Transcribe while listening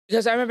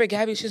Because I remember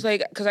Gabby, she's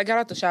like, because I got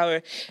out the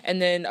shower, and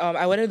then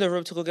I went in the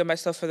room to go get my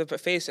stuff for the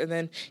face, and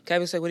then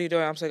Gabby's like, what are you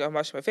doing? I was like, I'm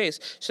washing my face.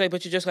 She's like,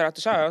 but you just got out the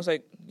shower. I was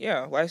like,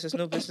 yeah, why is this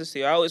new business to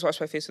you? I always wash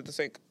my face at the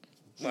sink.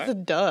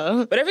 What?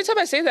 Duh. But every time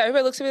I say that,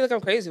 everybody looks at me like I'm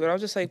crazy, but I'm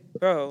just like,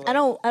 bro. Like, I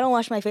don't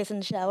wash my face in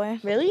the shower.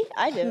 Really?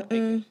 I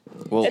do.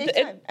 Well,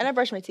 And I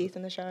brush my teeth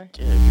in the shower.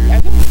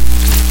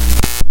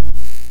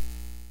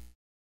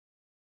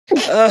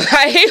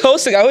 I hate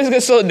hosting. I always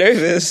get so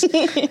nervous. All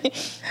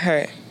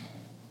right.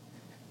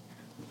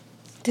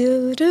 Today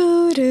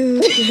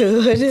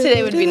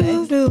would be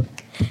nice. All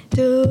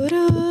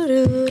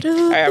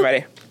right, I'm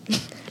ready.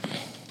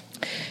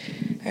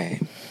 All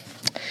right.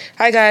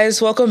 Hi, guys.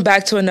 Welcome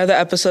back to another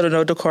episode of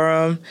No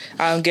Decorum.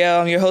 I'm Gail.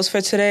 I'm your host for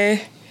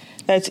today.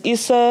 That's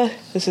Issa.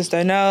 This is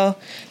Darnell.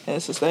 And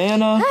this is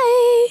Diana.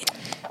 Hi.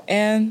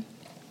 And,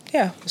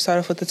 yeah, we'll start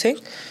off with the thing.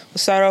 We'll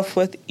start off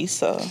with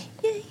Issa.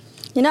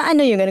 You know, I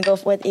knew you were going to go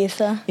with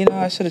Issa. You know,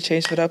 I should have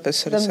changed it up. I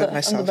should have said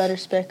myself. I'm the better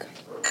spick.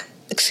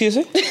 Excuse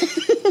me?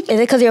 Is it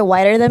because you're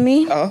whiter than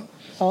me? Oh.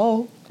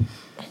 Oh.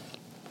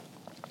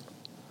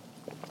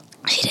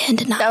 She didn't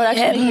deny That would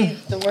actually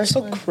it. be the worst So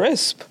one.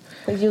 crisp.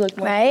 Because you look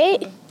more.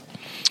 Right?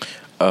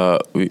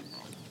 we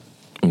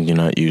do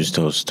not use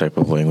those type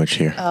of language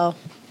here. Oh,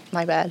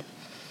 my bad.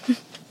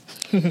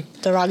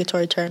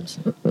 Derogatory terms.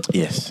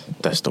 Yes,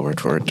 that's the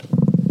word for it.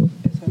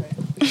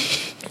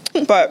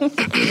 But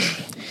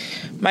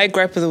my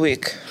gripe of the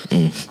week.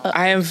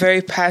 I am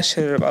very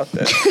passionate about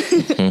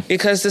this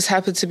because this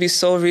happened to me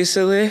so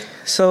recently.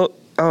 So,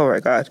 oh my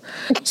God.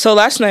 So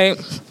last night,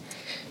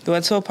 we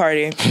went to a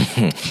party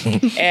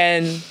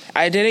and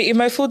I didn't eat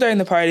my food during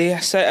the party.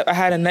 I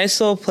had a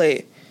nice little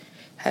plate.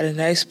 Had a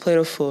nice plate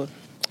of food.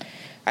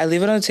 I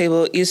leave it on the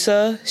table.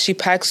 Issa, she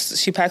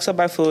packs up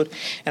my food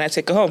and I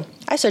take it home.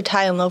 I searched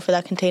high and low for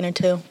that container,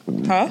 too.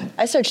 Huh?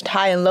 I searched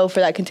high and low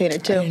for that container,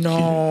 too.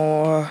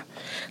 No.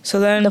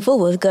 So then... The food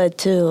was good,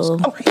 too.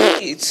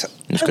 Great.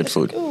 It's good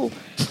food.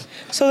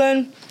 So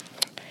then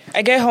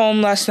I get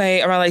home last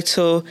night around like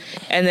 2,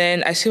 and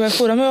then I see my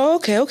food. I'm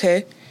like, oh,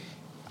 okay.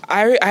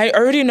 I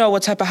already know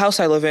what type of house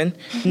I live in.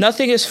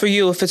 Nothing is for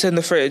you if it's in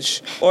the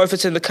fridge, or if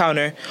it's in the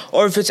counter,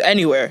 or if it's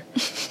anywhere.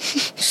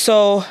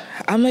 So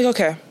I'm like,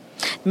 okay,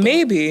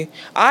 maybe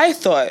I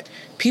thought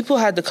people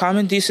had the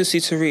common decency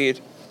to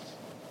read.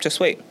 Just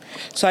wait.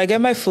 So I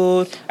get my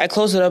food, I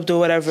close it up, do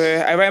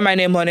whatever. I write my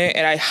name on it,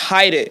 and I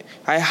hide it.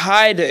 I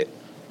hide it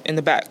in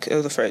the back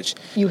of the fridge.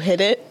 You hit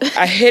it?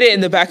 I hid it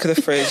in the back of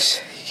the fridge.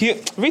 You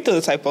read through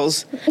the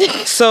typos.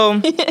 So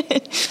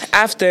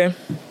after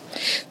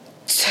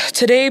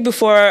today,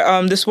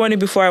 this morning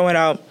before I went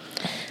out,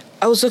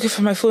 I was looking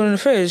for my food in the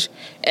fridge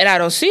and I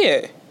don't see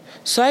it.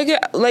 So I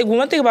get, like,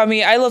 one thing about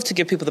me, I love to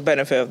give people the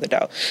benefit of the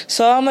doubt.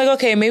 So I'm like,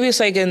 okay, maybe it's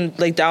like in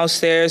like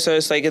downstairs, or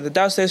it's like in the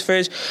downstairs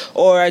fridge,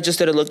 or I just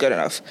didn't look good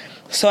enough.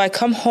 So I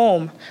come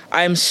home,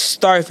 I'm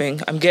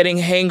starving, I'm getting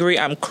hangry,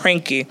 I'm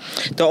cranky.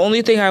 The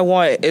only thing I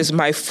want is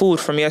my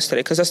food from yesterday,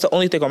 because that's the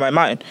only thing on my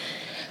mind.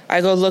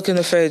 I go look in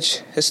the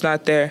fridge, it's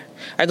not there.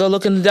 I go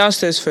look in the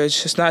downstairs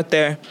fridge, it's not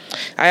there.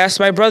 I asked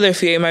my brother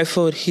if he ate my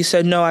food. He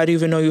said, no, I didn't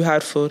even know you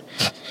had food.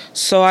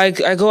 So I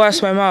go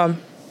ask my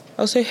mom.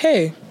 I was like,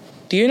 hey,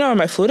 do you know where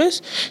my food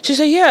is? She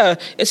said, yeah,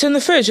 it's in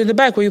the fridge in the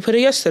back where you put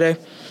it yesterday.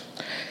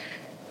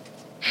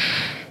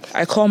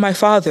 I called my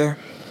father.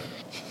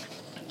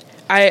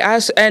 I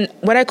asked, and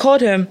when I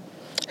called him,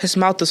 his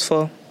mouth was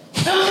full.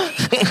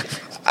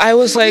 I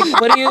was like,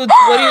 what are you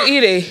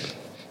eating?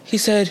 He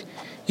said,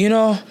 you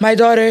know, my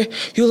daughter,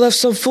 you left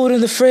some food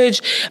in the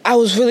fridge. I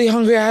was really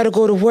hungry. I had to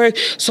go to work.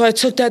 So I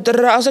took that.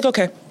 I was like,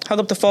 okay. Hung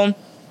up the phone.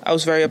 I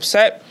was very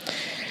upset.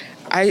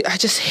 I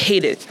just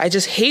hate it. I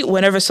just hate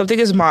whenever something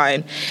is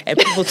mine and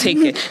people take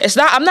it.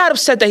 I'm not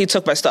upset that he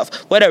took my stuff.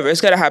 Whatever,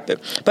 it's gonna happen.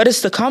 But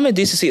it's the common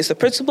decency, it's the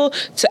principle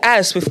to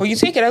ask before you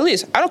take it at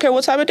least. I don't care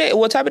what time of day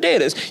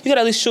it is. You can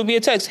at least shoot me a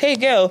text. Hey,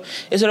 Gail,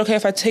 is it okay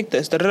if I take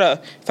this? If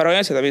I don't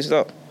answer, that means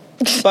no.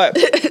 But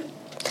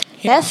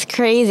That's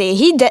crazy.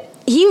 He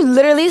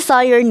literally saw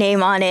your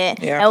name on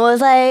it and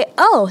was like,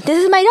 oh, this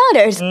is my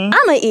daughter's. I'm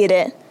gonna eat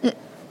it.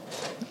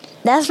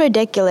 That's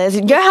ridiculous.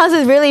 Your house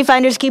is really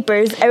finders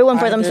keepers. Everyone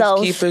for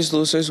themselves. Keepers,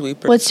 losers,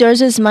 weepers. What's yours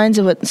is mine,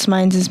 and what's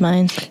mine's is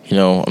mine. You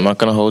know, I'm not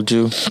going to hold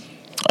you.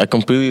 I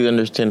completely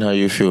understand how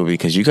you feel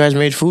because you guys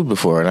made food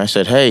before. And I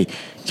said, hey,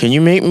 can you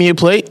make me a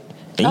plate?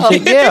 And you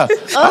said, yeah,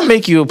 I'll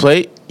make you a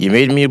plate. You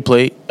made me a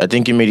plate. I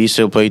think you made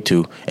Issa a plate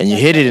too. And you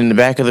hid it in the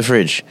back of the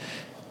fridge.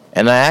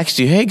 And I asked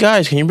you, hey,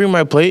 guys, can you bring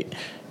my plate?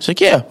 It's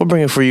like, yeah, we'll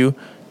bring it for you.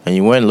 And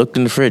you went and looked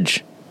in the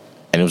fridge.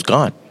 And it was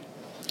gone.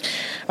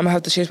 I'm gonna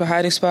have to change my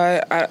hiding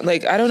spot. I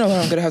don't know what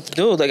I'm gonna have to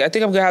do. Like, I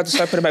think I'm gonna have to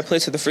start putting my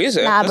plates in the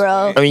freezer. Nah,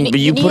 bro. I mean, but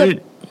you put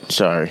it...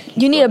 Sorry.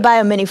 You need to buy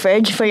a mini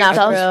fridge for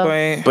yourself.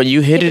 Bro. But you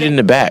hid it in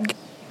the back.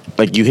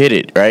 Like, you hid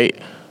it, right?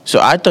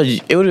 So I thought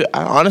it would...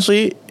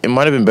 Honestly, it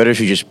might have been better if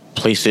you just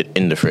placed it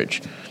in the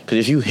fridge. Because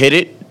if you hid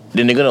it,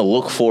 then they're gonna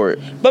look for it.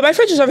 But my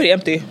fridge is already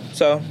empty,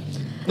 so...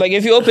 Like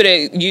if you open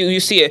it, you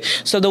see it.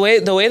 So the way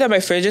that my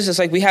fridge is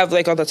like we have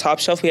like on the top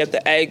shelf we have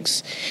the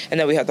eggs and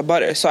then we have the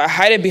butter. So I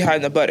hide it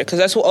behind the butter because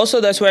that's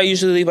where I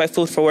usually leave my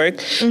food for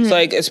work. So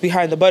like it's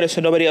behind the butter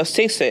so nobody else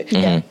takes it.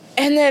 Yeah.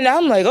 And then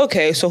I'm like,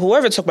 okay, so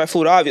whoever took my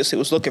food obviously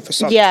was looking for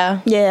something. Yeah.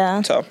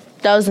 Yeah. So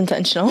That was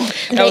intentional.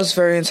 that was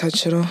very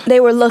intentional. They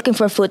were looking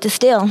for food to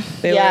steal.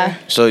 They Yeah. were.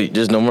 So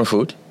there's no more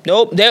food?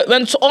 Nope.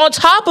 And on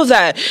top of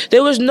that,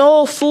 there was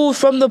no food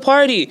from the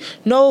party.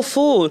 No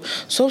food.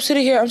 So I'm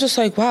sitting here, I'm just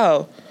like,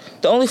 wow.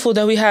 The only food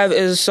that we have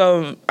is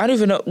some, I don't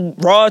even know,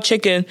 raw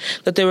chicken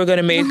that they were going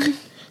to make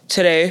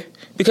today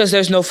because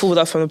there's no food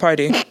left from the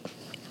party.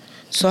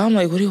 So I'm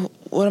like,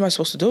 what am I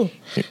supposed to do?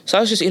 So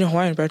I was just eating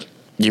Hawaiian bread.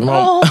 Your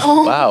mom,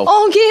 wow.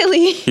 Oh,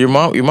 Kaylee. Your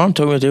mom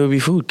told me that there would be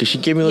food because she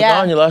gave me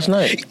Yeah. lasagna last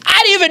night.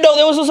 I didn't even know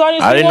there was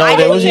lasagna. I didn't know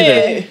there was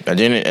either. either. I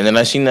didn't, and then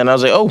I seen that and I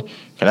was like, oh,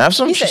 can I have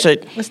some? She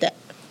said, What's that?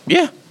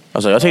 yeah. I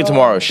was like, I'll take it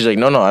tomorrow. She's like,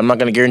 no, I'm not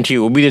gonna guarantee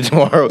you we'll be there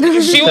tomorrow.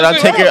 She Said, was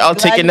I'll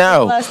take it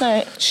now. Last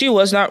night. She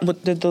was not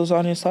with the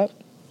lasagna slap.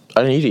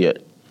 I didn't eat it yet.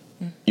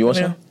 You want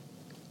some?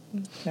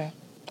 Yeah,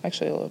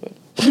 actually a little bit.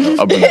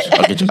 I'll bring it.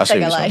 I'll get you. I'll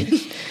save I you lied.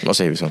 some. I'll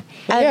save you some.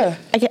 Yeah.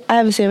 I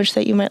have a sandwich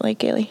that you might like,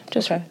 Kaylee.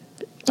 Just Okay.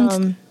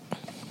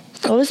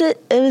 what was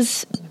it?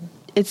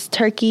 It's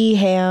turkey,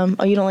 ham.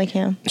 Oh, you don't like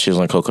ham, She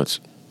doesn't like cold cuts.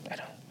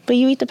 but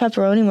you eat the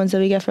pepperoni ones that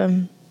we get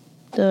from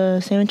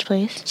the sandwich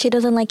place. She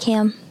doesn't like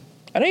ham.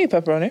 I don't eat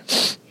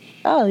pepperoni.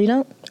 Oh, you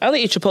don't? I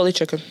only eat Chipotle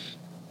chicken.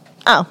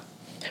 Oh,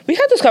 We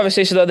had this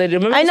conversation the other day.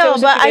 Remember I the know,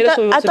 sandwich but that you made us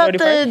when we I went to thought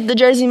Dirty Park? the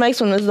Jersey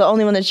Mike's one was the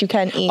only one that you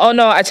can eat. Oh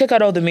no, I take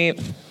out all the meat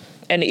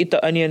and eat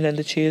the onion and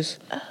the cheese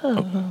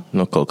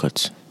No cold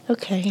cuts.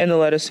 Okay. and the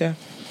lettuce. Yeah,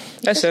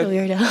 that's That's it. a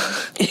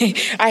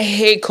weirdo. I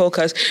hate cold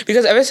cuts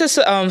because ever since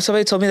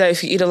somebody told me that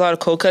if you eat a lot of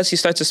cold cuts, you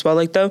start to smell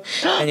like them.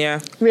 And yeah,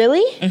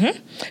 Really?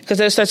 because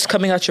it starts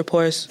coming out your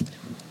pores.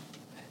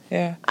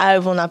 Yeah. I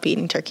will not be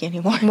eating turkey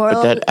anymore. But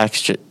Moral. that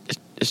extra,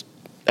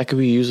 that could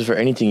be used for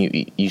anything you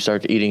eat. You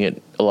start eating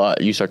it a lot,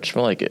 you start to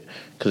smell like it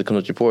because it comes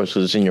with your pores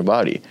because it's in your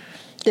body.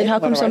 Then how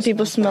come What do I some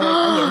people smell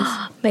like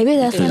onions? Maybe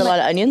that's Eat a not lot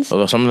of onions.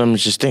 Although some of them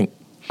just stink.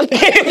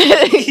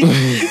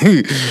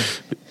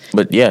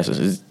 But yes,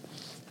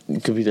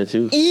 it could be that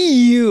too.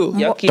 Ew.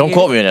 Yucky. Don't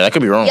quote me on that. I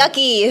could be wrong.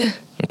 Yucky.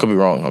 I could be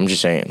wrong. I'm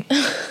just saying.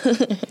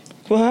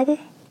 What happened?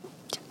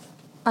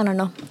 I don't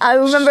know. I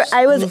remember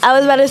I was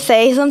about to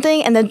say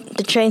something and then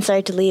the train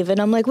started to leave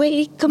and I'm like,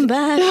 wait, come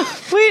back.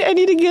 Wait, I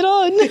need to get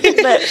on.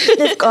 But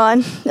it's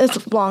gone.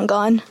 It's long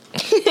gone.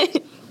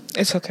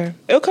 It's okay.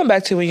 It'll come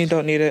back to you when you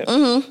don't need it.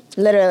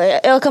 Literally.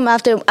 It'll come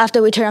after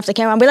we turn off the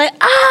camera and be like,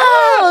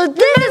 oh,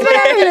 this is what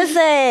I was gonna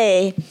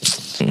say.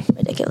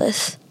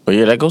 Ridiculous. But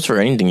yeah, that goes for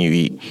anything you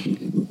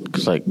eat.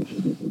 Cause like,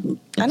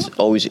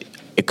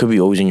 it could be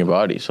always in your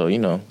body. So you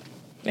know.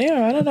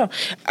 Yeah, I don't know.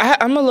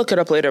 I'm gonna look it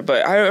up later,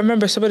 but I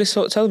remember somebody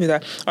telling me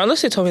that, or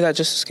unless they told me that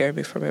just to scare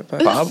me from it.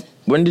 But How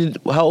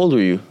old were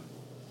you?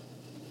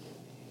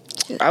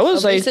 I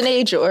was like, Recent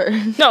age or?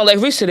 no, like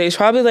recent age,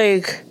 probably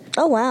like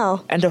Oh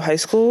wow. end of high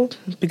school,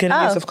 beginning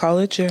Oh. years of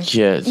college. Yeah.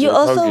 Yeah, You they're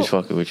also- probably just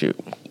fucking with you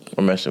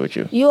or messing with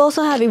you. You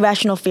also have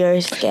irrational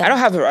fears. I don't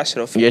have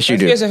irrational fears. Yes, you My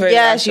do. fears are very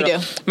Yes, you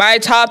rational. My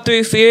top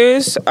 3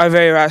 fears are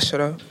very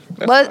rational.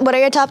 What are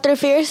your top 3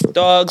 fears?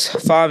 Dogs,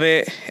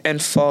 vomit,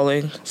 and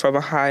falling from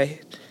a high.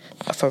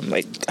 From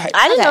like height.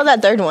 I didn't Okay. know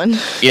that third one.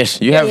 Yes,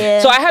 you have.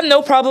 Yeah. So I have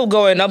no problem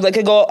going up. Like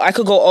I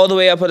could go all the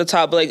way up at the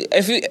top. Like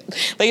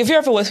if you're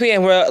ever with me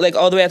and we're like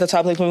all the way at the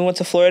top, like when we went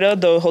to Florida,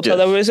 the hotel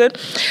that we was in,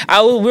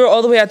 we were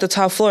all the way at the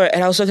top floor,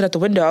 and I was looking at the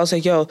window. I was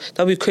like, "Yo,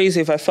 that'd be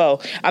crazy if I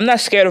fell." I'm not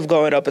scared of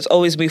going up. It's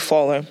always me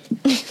falling.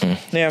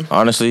 Yeah.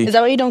 Honestly, Is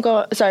that why you don't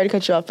go? Sorry to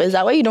cut you off. Is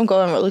that why you don't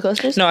go on roller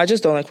coasters? No, I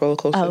just don't like roller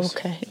Oh, coasters.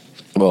 okay.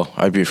 well,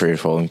 I'd be afraid of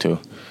falling too.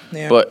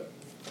 Yeah. But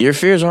your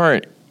fears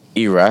aren't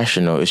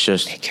irrational. It's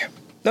just Thank you.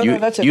 No, you.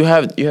 that's it. You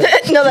have. No, you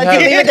that's have-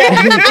 leave it there.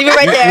 Leave it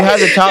right You there. have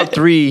the top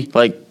 3,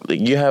 like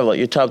you have like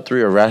your top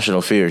 3 are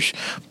rational fears,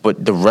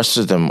 but the rest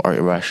of them are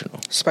irrational.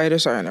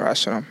 Spiders are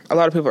irrational. A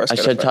lot of people are I scared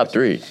said of top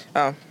spiders. 3.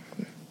 Oh,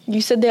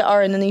 You said they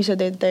are, and then you said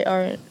they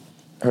aren't.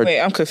 wait,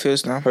 I'm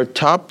confused now. Her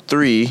top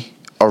 3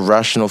 are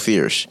rational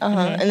fears.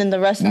 And then the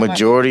rest.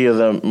 Majority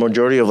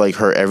of like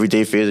her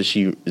everyday fears that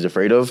she is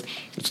afraid of,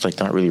 it's like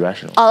not really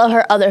rational. All of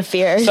her other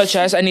fears. Such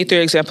as, I need 3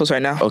 examples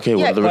right now. Okay,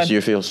 what Yeah, are the go rest of on.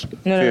 your fears?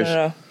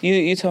 No.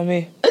 You tell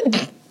me.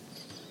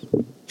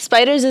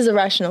 Spiders is a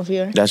rational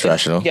fear. That's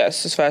rational.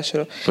 Yes, it's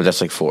rational. But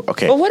that's like 4.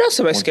 Okay. But what else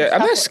am I scared?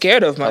 I'm not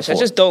scared of much. I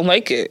just don't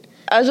like it.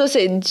 I was gonna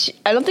say,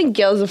 I don't think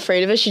Gail's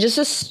afraid of it. She just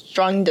has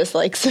strong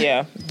dislikes.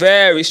 Yeah,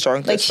 very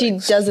strong. Like she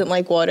dislikes. doesn't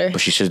like water.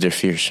 But she says they're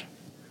fears.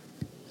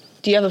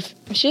 Do you have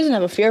a? She doesn't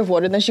have a fear of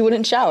water. Then she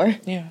wouldn't shower.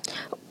 Yeah.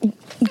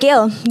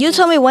 Gail, you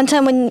told me once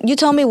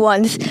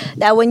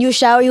that when you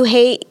shower, you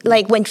hate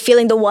like when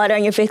feeling the water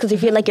on your face because you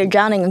feel like you're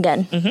drowning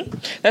again.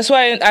 That's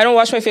why I don't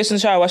wash my face in the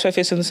shower. I wash my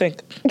face in the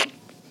sink.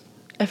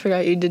 I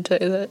forgot you did tell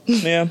you that.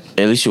 Yeah.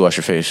 At least you wash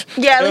your face.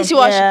 Yeah, at least you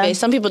wash Yeah. your face.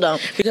 Some people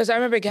don't. Because I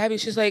remember Gabby,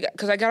 she's like,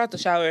 because I got out the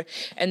shower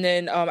and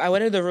then I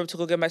went in the room to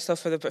go get my stuff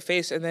for the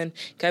face, and then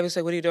Gabby's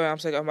like, "What are you doing?" I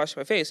was like, "I'm washing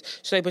my face."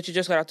 She's like, "But you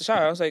just got out the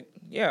shower." I was like,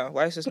 "Yeah,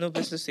 why is this new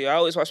business to you? I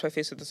always wash my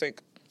face at the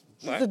sink."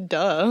 What?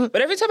 Duh.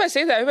 But every time I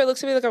say that, everybody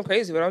looks at me like I'm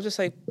crazy. But I'm just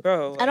like,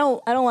 bro. I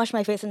don't wash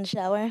my face in the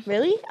shower.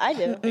 Really? I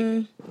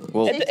do.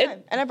 Well, Same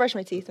time. And I brush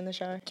my teeth in the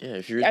shower. yeah,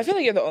 if you're. I feel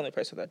like you're the only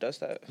person that does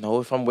that. No,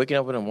 if I'm waking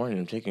up in the morning,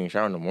 I'm taking a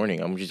shower in the morning.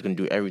 I'm just gonna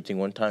do everything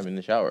one time in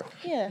the shower.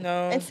 Yeah.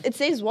 No. It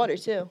saves water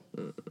too.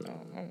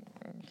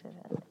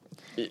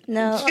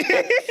 No,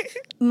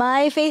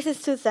 my face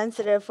is too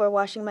sensitive for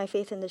washing my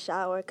face in the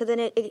shower because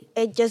then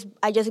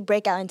I just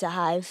break out into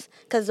hives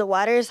because the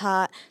water is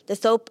hot. The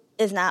soap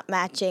is not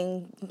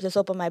matching the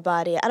soap on my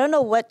body. I don't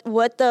know what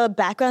the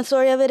background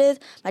story of it is.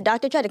 My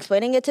doctor tried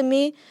explaining it to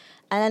me,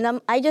 and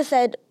then I just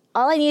said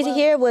all I needed to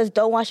hear was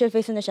don't wash your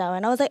face in the shower,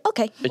 and I was like,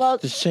 okay.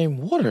 It's the same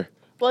water.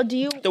 Well, do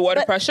you? The water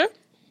But- pressure?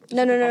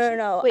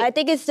 No. Wait. I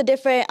think it's the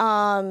different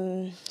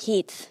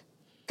heats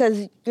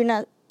because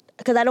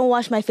I don't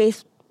wash my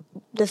face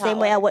the same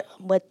way I would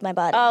with my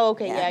body. Oh,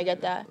 okay. Yeah, I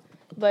get that.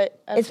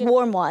 But It's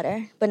warm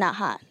water, but not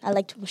hot. I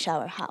like to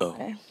shower hot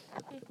water.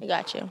 I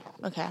got you.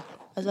 Okay. I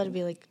was about to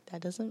be like,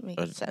 that doesn't make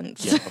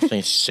sense. Yeah, I'm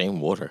saying same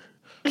water.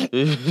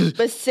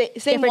 But same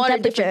Different water,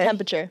 temperature. different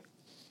temperature.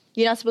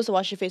 You're not supposed to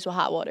wash your face with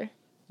hot water.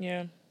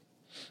 Yeah.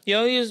 You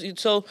only use,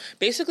 so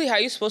basically how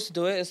you're supposed to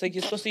do it is like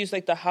you're supposed to use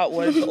like the hot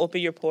water to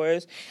open your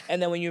pores, and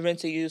then when you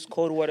rinse it, you use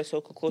cold water so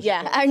it will close.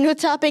 Yeah. Our new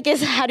topic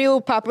is how do you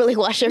properly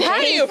wash your face?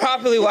 How do you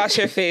properly wash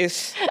your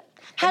face?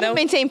 How to then-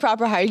 maintain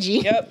proper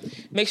hygiene. Yep.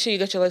 Make sure you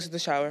get your legs in the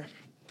shower.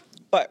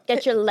 But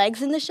Get your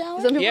legs in the shower?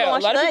 Some people yeah, don't a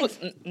wash lot their of legs.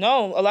 people.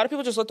 No, a lot of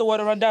people just let the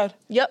water run down.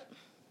 Yep.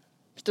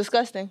 It's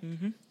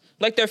disgusting.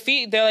 Like their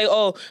feet, they're like,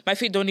 "Oh, my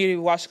feet don't need to be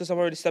washed because I'm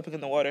already stepping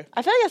in the water."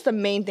 I feel like that's the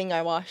main thing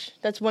I wash.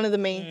 That's one of the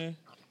main.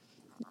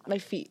 My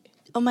feet.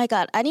 Oh my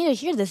god, I need to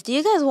hear this. Do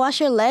you guys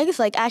wash your legs?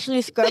 Like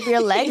actually scrub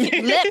your legs?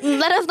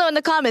 let us know in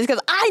the comments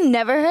because I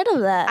never heard of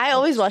that. I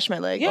always wash my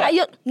leg. Yeah.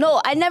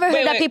 I never heard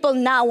Wait, that wait. people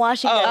not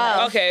washing their legs.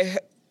 Oh, okay.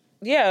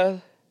 Yeah.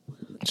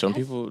 Some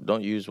people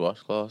don't use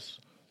washcloths.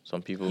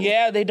 Some people.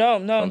 Yeah, they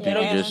don't. No, Some they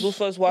don't people use just-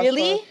 loofahs, washcloth.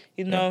 Really?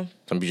 You know,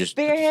 Some people just.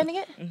 Barehanding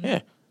it? Yeah.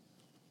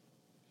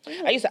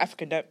 I use the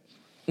African dip.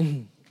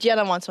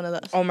 Gianna wants one of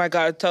those. Oh my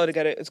god, tell her to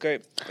get it. It's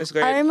great. It's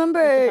great. I I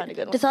remember find a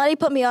good one. Dasani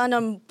put me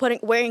on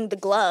wearing the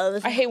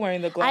gloves. hate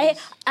wearing the gloves.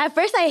 At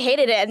first I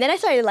hated it, and then I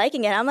started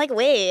liking it. I'm like,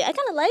 wait, I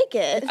kind of like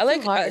it. I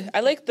like hard. I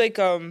like what's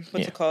Yeah.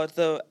 it called,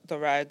 the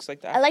rags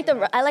like that. I like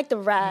the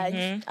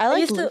rags. I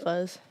like used to-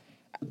 loofahs.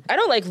 I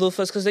don't like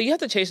loofahs because you have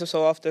to change them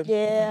so often.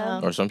 Yeah.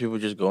 Or some people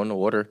just go in the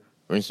water,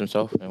 rinse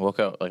themselves, and walk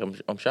out like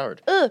I'm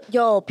showered.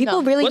 Yo,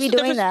 people No. really What's be the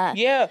doing difference? that.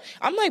 Yeah,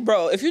 I'm like,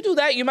 bro, if you do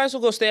that, you might as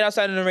well go stand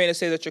outside in the rain and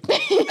say that you're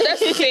clean.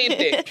 That's the same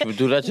thing. People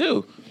do that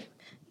too.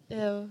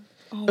 Ew.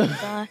 Oh my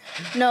god.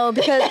 No,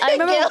 because I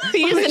remember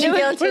You used to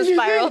get into a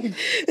spiral.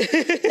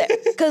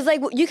 because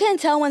like you can't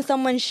tell when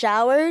someone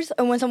showers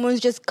and when someone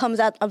just comes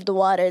out of the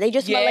water. They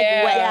just smell like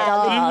Yeah. wet Yeah,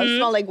 dogs. They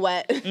smell like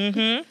wet.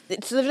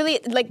 It's literally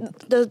like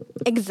the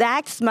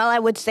exact smell I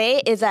would say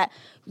is that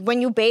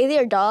when you bathe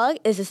your dog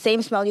is the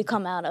same smell you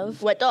come out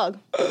of. Wet dog.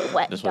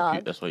 Wet That's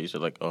dog. why you said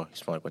like, oh, you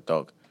smell like wet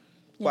dog.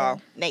 Wow.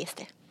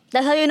 Nasty.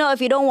 That's how you know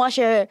if you don't wash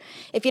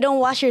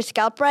your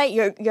scalp right,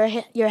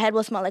 your head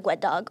will smell like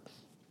wet dog.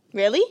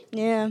 Really?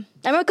 Yeah,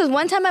 I remember because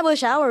one time I was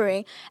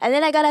showering and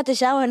then I got out the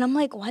shower and I'm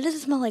like, why does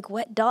it smell like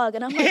wet dog?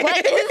 And I'm like,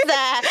 what is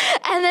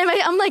that? And then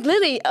I'm like,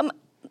 Lily,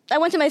 I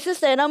went to my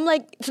sister and I'm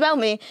like, smell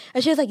me,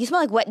 and she was like, you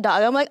smell like wet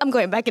dog. I'm like, I'm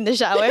going back in the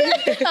shower. I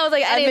was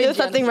like, I didn't do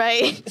something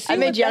right. I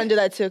made Gianna do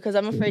that too because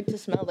I'm afraid to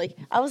smell. Like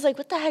I was like,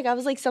 what the heck? I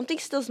was like, something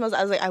still smells.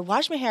 I was like, I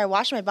washed my hair, I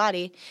washed my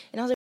body,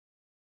 and I was like.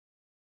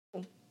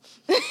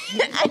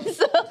 And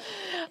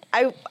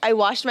so I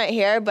washed my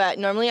hair, but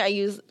normally I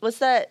use what's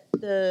that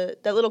that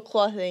little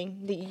claw thing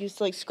that you use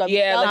to like scrub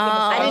Yeah, yourself. like the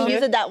I didn't massager.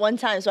 use it that one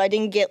time, so I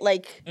didn't get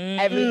like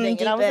everything.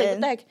 And I was like, what deep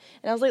the heck?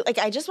 And I was like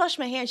I just washed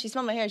my hair. And she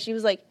smelled my hair. And she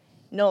was like,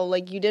 no,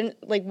 like you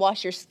didn't like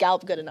wash your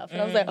scalp good enough.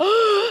 And I was like,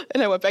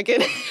 and I went back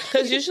in.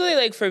 Because usually,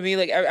 like for me,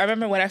 like I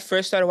remember when I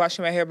first started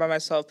washing my hair by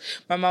myself,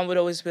 my mom would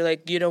always be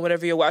like, you know,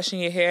 whenever you're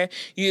washing your hair,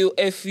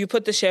 if you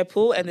put the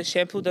shampoo and the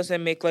shampoo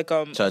doesn't make like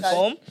Suds.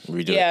 foam, Redo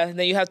it. yeah,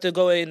 then you have to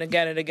go in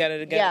again and again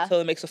and again Yeah. until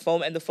it makes a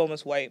foam, and the foam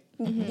is white.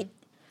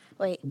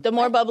 Wait, The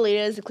more bubbly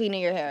it is, the cleaner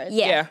your hair is.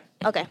 yeah.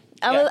 Yeah. Okay.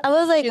 Yeah. I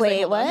was like, She's like,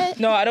 wait, hold on. what?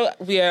 No, I don't.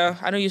 Yeah,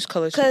 I don't use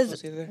colored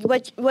Because shampoos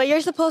either. what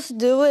you're supposed to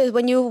do is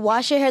when you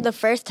wash your hair the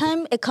first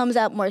time, it comes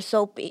out more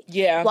soapy.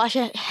 Yeah. Wash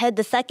your head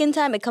the second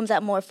time, it comes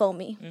out more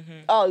foamy.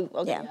 Oh,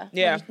 okay. Yeah. Yeah.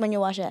 Yeah. When you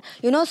wash it,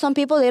 you know, some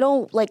people they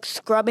don't like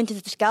scrub into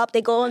the scalp.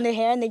 They go in their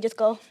hair and they just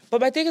go. But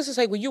my thing is, it's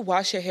like when you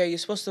wash your hair, you're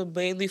supposed to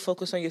mainly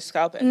focus on your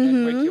scalp and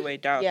then work your way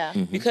down. Yeah.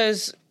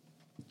 Because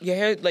your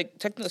hair, like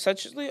technically,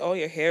 essentially, all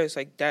your hair is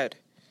like dead.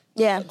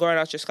 Yeah. Growing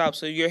out your scalp.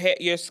 So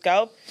your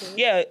scalp,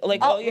 yeah,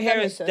 like all your that hair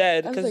makes is sense.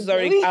 dead I was because it's like,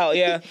 already really? out.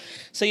 Yeah.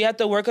 So you have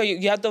to work on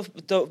you have to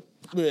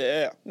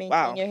bleh, Maintain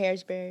wow. your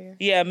hair's barrier.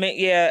 Yeah,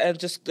 and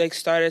just like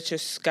start at your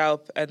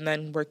scalp and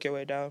then work your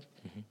way down.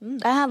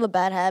 I have a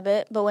bad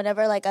habit, but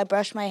whenever like I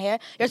brush my hair,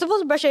 you're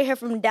supposed to brush your hair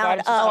from down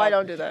Bottom to up. top. I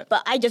don't do that.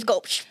 But I just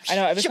go. I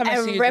know, every time I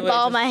see and you rip do it,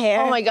 all just- my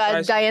hair. Oh my God,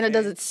 Drives me Diana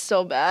does crazy. it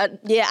so bad.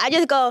 Yeah, I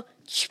just go.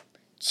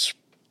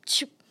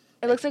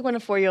 It looks like when a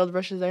 4-year-old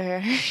brushes their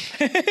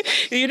hair.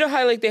 You know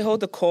how like they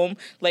hold the comb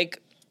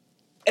like,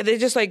 and they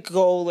just like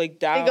go like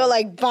down. They go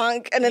like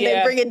bonk, and then Yeah.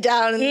 they bring it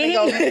down, and they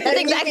go. That's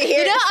exactly.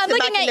 You know, I'm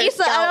looking at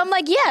Issa, and I'm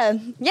like,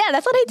 yeah,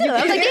 that's what I do.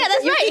 I'm like, yeah,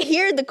 that's You right. can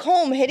hear the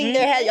comb hitting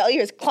their head. All you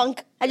hear is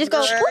clunk. I just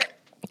go.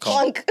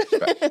 Clunk.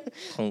 Scratch.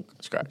 Clunk,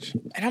 scratch.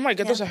 and I'm like,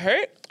 does it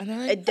hurt? And they're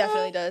like, It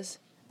definitely does.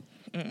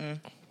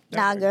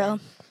 Nah, girl.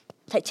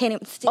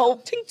 Titanium steel. Oh,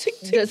 tink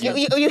tink tink. just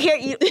You hear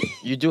you.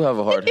 You do have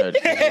a hard head.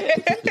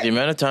 The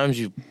amount of times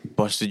you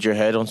busted your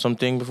head on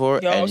something before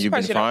Yo, I'm and you've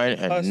been surprised fine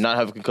you're not and not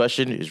have a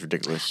concussion is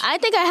ridiculous. I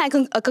think I had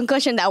a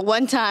concussion that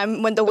one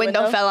time when the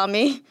window window? fell on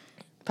me.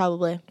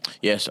 probably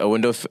Yes, a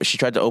window. She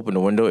tried to open the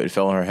window. It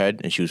fell on her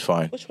head and she was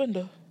fine. Which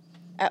window?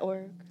 at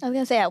work. I was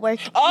gonna say at work.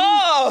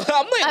 Oh,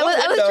 I'm like, I what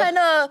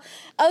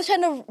window? was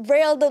trying to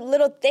rail the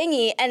little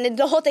thingy, and then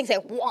the whole thing said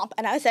womp,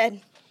 and I said,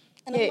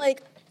 and I'm Yeah.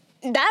 like,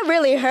 that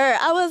really hurt.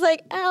 I was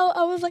like, ow.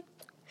 I was like,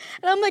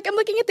 and I'm like, I'm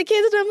looking at the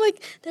kids, and I'm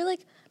like, they're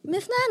like,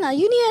 Miss Nana,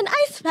 you need an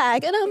ice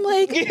pack, and I'm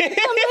like, no,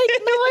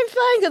 I'm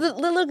fine, because the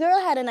little girl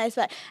had an ice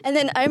pack, and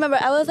then I remember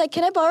I was like,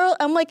 can I borrow?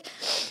 I'm like,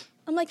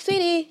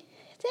 sweetie,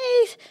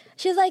 thanks.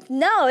 She's like,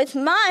 no, it's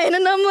mine.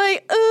 And I'm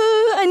like,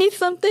 I need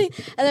something.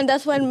 And then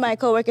that's when my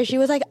coworker, she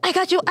was like, I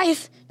got you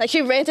ice. Like,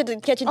 she ran to the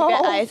kitchen to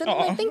get ice. And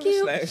I'm like, thank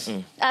you. That's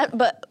nice.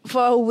 But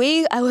for a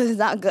week, I was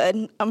not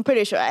good. I'm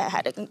pretty sure I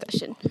had a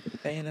concussion.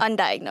 Diana.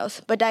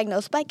 Undiagnosed, but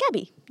diagnosed by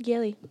Gabby.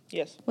 Gilly,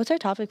 Yes. what's our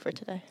topic for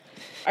today?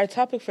 Our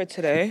topic for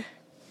today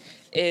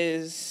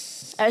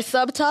is Our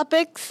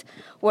subtopics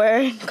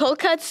were cold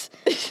cuts,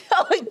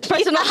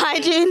 personal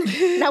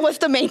hygiene. That was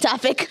the main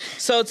topic.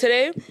 so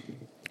today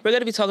we're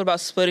gonna be talking about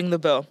splitting the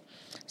bill.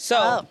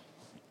 So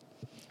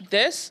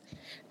this,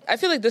 I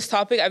feel like this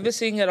topic, I've been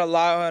seeing it a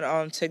lot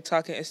on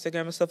TikTok and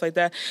Instagram and stuff like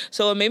that.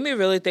 So what made me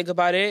really think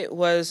about it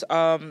was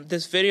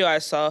this video I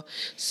saw.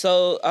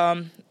 So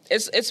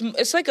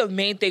it's like a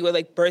main thing with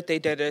like birthday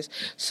dinners.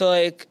 So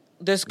like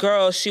this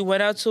girl, she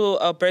went out to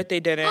a birthday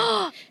dinner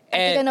I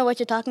think I know what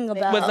you're talking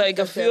about. with like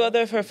a few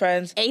other of her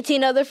friends.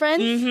 18 other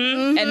friends?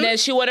 And then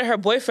she wanted her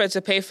boyfriend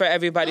to pay for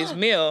everybody's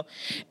meal.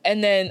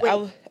 And then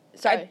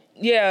Sorry.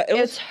 yeah, it It's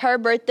was her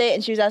birthday,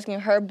 and she was asking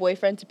her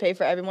boyfriend to pay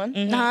for everyone.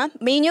 Uh-huh.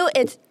 Me and you,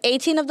 it's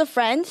 18 of the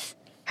friends,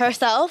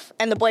 herself,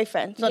 and the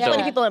boyfriend. So Yeah.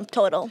 20 people in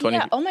total. 20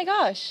 Yeah. Oh my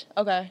gosh.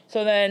 Okay.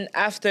 so then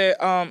after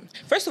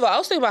first of all, I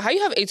was thinking about how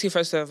you have 18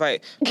 friends to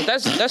invite. But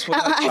that's what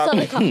I saw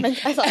the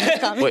comment. I saw the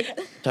comment. Wait,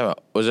 time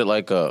out. Was it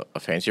like a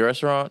fancy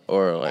restaurant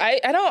or like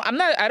I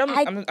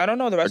don't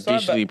know the or restaurant,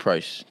 decently but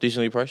priced?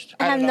 Decently priced?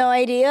 I have don't no know.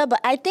 idea, but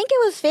I think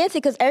it was fancy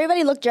because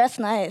everybody looked dressed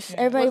nice.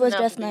 Everybody was Wasn't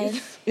dressed Applebee's.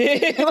 nice.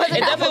 it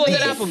definitely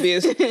wasn't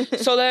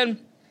Applebee's. So then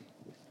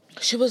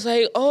she was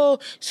like, "Oh,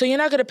 so you're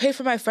not gonna pay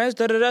for my friends?"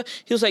 Da da da.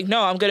 He was like,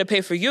 "No, I'm gonna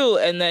pay for you,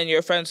 and then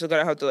your friends are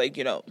gonna have to like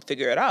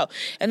figure it out."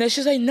 And then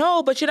she's like,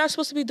 "No, but you're not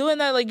supposed to be doing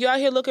that. Like you're out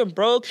here looking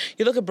broke.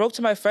 You're looking broke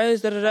to my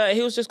friends." Da da da. And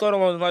he was just going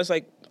along the lines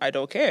like, "I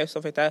don't care,"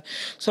 stuff like that.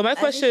 So my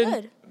question,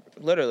 should.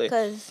 literally.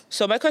 'Cause-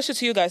 So my question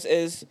to you guys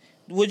is: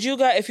 would you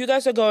guys, if you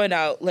guys are going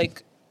out,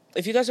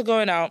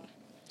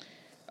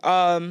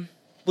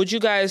 would you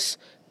guys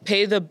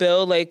pay the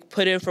bill, like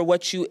put in for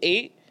what you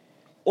ate,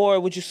 or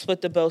would you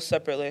split the bill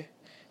separately?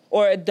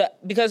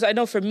 Because I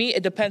know for me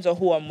it depends on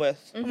who I'm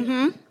with.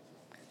 Mm-hmm.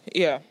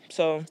 Yeah.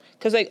 So,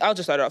 cause like I'll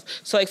just start it off.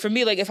 So like for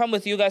me, like if I'm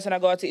with you guys and I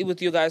go out to eat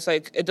with you guys,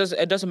 like it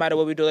doesn't matter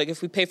what we do. Like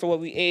if we pay for what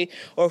we ate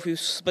or if we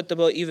split the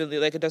bill evenly,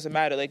 like it doesn't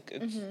matter. Like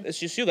it's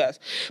just you guys.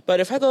 But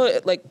if I go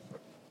like,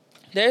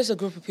 there's a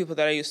group of people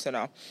that I used to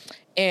know,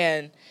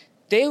 and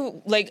they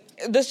like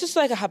this just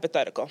like a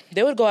hypothetical.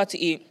 They would go out to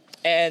eat.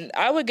 And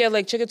I would get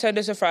like chicken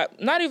tenders and fries.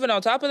 Not even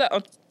on top of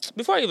that,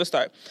 before I even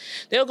start,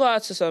 they'll go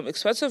out to some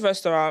expensive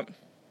restaurant,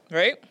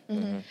 right?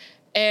 Mm-hmm.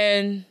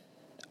 And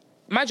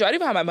mind you, I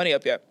didn't even have my money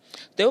up yet.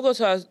 They'll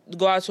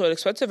go out to an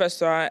expensive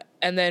restaurant,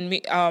 and then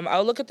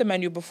I'll look at the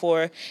menu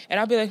before, and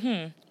I'll be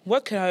like,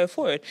 what can I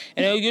afford?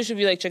 And it'll usually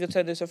be like chicken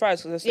tenders and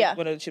fries because that's like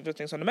one of the cheapest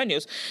things on the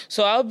menus.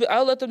 So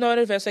I'll let them know in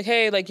advance, like,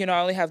 hey, like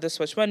I only have this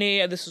much money,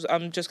 and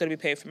I'm just gonna be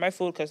paying for my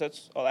food because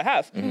that's all I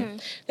have. Mm-hmm.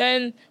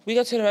 Then we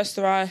go to the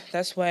restaurant.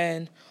 That's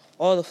when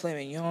all the filet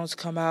mignons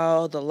come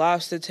out, the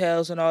lobster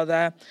tails, and all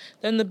that.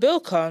 Then the bill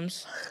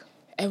comes.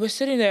 And we're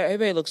sitting there,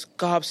 everybody looks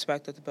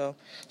gobsmacked at the bill.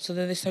 So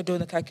then they start doing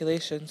the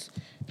calculations.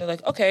 They're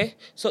like, okay,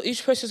 so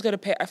each person's gonna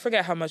pay, I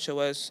forget how much it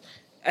was.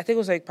 I think it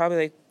was like probably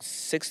like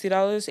 $60,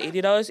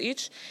 $80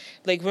 each.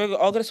 Like we're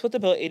all gonna split the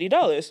bill $80.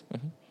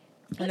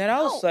 Mm-hmm. And then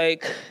I was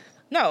like,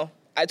 no,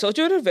 I told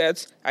you in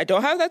advance, I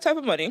don't have that type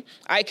of money.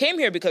 I came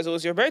here because it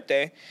was your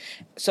birthday.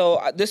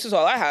 So this is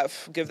all I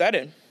have, give that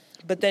in.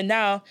 But then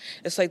now,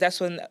 it's like that's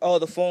when all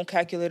the phone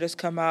calculators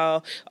come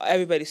out,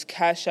 everybody's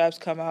cash apps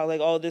come out,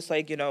 like all this,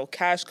 like,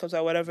 cash comes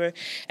out, whatever.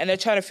 And they're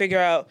trying to figure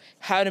out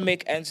how to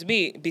make ends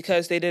meet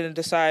because they didn't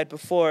decide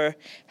before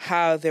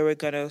how they were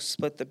going to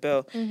split the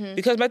bill. Mm-hmm.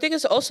 Because my thing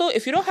is also,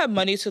 if you don't have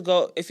money to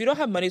go out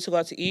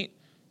to eat.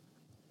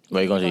 Where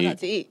are you going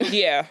to eat?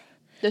 Yeah.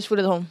 There's food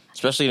at home.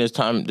 Especially in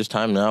this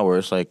time now where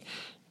it's like,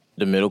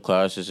 the middle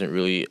class isn't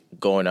really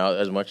going out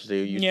as much as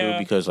they used to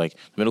because like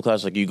middle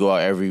class, like you go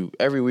out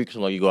every week,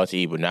 so like you go out to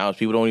eat. But now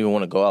people don't even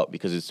want to go out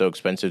because it's so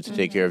expensive to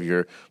take care of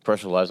your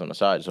personal lives on the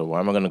side. So why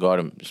am I going to go out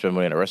and spend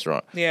money at a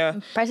restaurant? Yeah,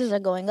 prices are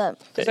going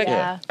up. Like,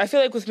 I feel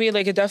like with me,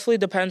 like it definitely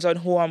depends on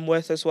who I'm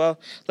with as well.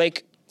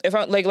 Like if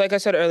I'm like I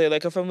said earlier,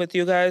 like if I'm with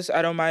you guys,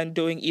 I don't mind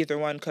doing either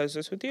one because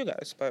it's with you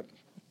guys. But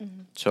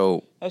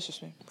so that's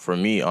just me. For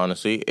me,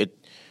 honestly, it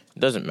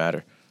doesn't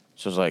matter.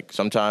 So it's like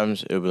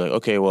sometimes it'll be like,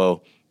 okay,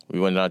 well, we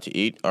went out to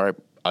eat. All right,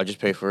 I'll just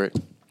pay for it.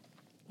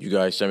 You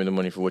guys send me the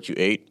money for what you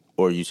ate,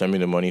 or you send me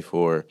the money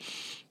for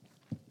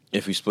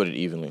if we split it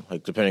evenly,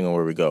 like depending on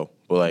where we go.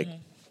 But like,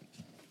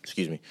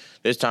 excuse me,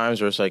 there's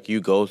times where it's like you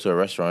go to a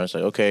restaurant, it's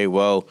like, okay,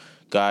 well,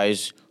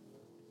 guys,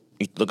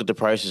 you look at the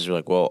prices. You're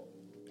like, well,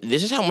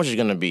 this is how much it's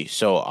gonna be.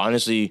 So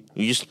honestly,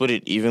 you just split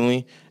it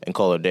evenly and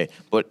call it a day.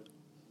 But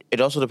it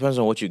also depends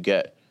on what you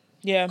get.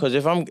 Yeah. Because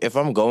if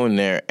I'm going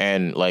there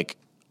and like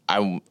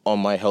I'm on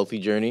my healthy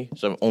journey,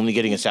 so I'm only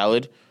getting a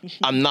salad,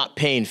 I'm not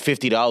paying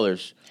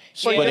 $50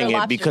 splitting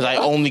it because I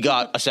only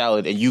got a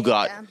salad and you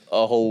got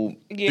a whole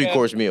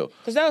 3-course meal.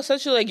 Because now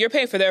essentially like you're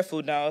paying for their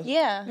food now.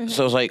 Yeah. Mm-hmm.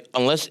 So it's like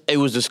unless it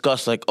was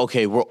discussed like,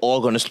 okay, we're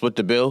all gonna split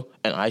the bill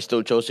and I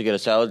still chose to get a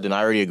salad, then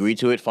I already agreed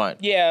to it, fine.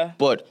 Yeah.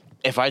 But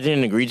if I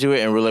didn't agree to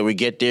it and we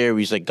get there,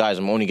 we're like, guys,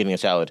 I'm only getting a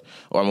salad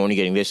or I'm only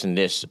getting this and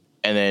this,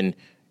 and then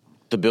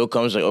the bill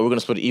comes like, oh, we're going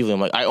to split it evenly. I'm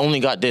like, I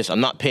only got this. I'm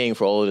not paying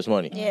for all of this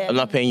money. Yeah. I'm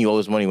not paying you all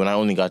this money when I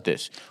only got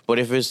this. But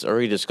if it's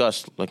already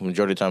discussed, like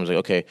majority of the time, it's like,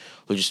 okay,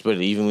 we'll just split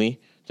it evenly,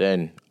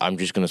 then I'm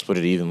just going to split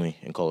it evenly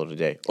and call it a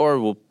day. Or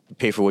we'll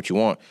pay for what you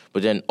want.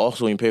 But then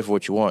also when you pay for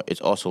what you want, it's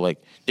also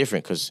like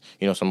different because,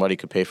 somebody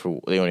could pay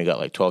for, they only got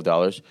like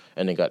 $12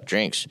 and they got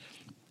drinks.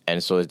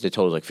 And so the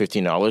total is like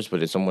 $15, but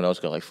then someone else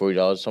got like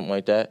 $40, something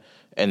like that.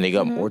 And they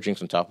got more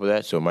drinks on top of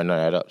that, so it might not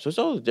add up. So it's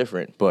all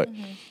different. But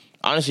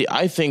honestly,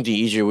 I think the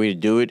easier way to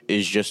do it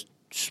is just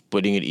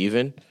splitting it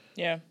even.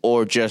 Yeah.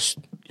 Or just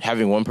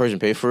having one person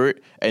pay for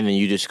it, and then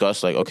you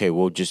discuss like, okay,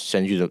 we'll just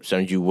send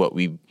you what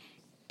we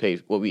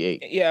paid, what we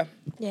ate. Yeah.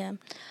 Yeah.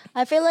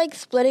 I feel like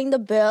splitting the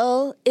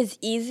bill is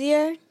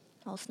easier.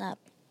 Oh, snap.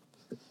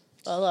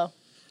 Hello.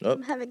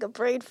 I'm having a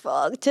brain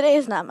fog. Today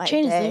is not my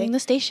Train is day. leaving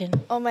the station.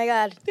 Oh my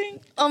god.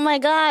 Oh my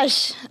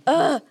gosh.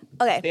 Ugh.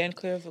 Okay. Stand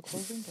clear of the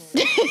closing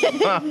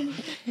door.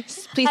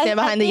 Please stand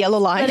behind the yellow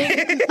line.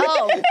 Okay. Now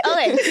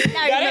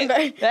I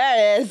remember.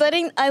 There it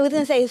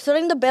is.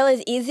 Splitting the bill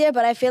is easier,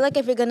 but I feel like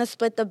if you're gonna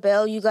split the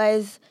bill, you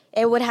guys,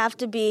 it would have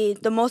to be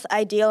the most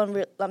ideal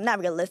and not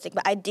realistic,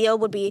 but ideal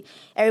would be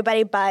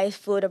everybody buys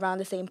food around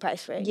the same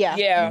price range. Yeah.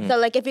 Yeah. So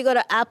like if you go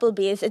to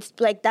Applebee's, it's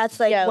like that's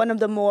like one of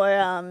the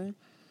more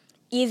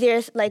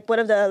easier, like one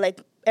of the like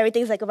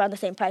everything's like around the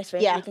same price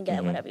range. Yeah. You can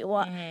get whatever you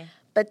want.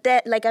 But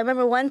that, like, I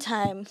remember one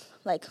time,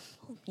 like,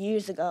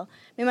 years ago,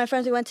 me and my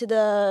friends, we went to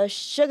the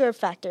Sugar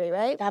Factory,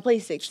 right? That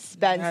place is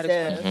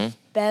expensive.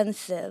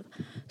 Expensive.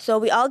 So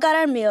we all got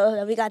our meal,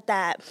 and we got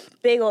that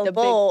big old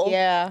bowl.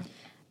 Yeah.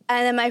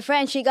 And then my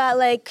friend, she got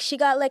like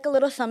a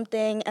little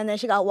something, and then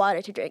she got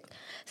water to drink.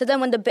 So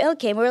then when the bill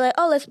came, we were like,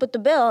 oh, let's split the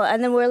bill.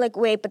 And then we were like,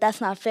 wait, but that's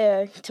not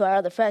fair to our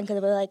other friend,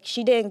 because we were like,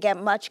 she didn't get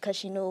much because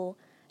she knew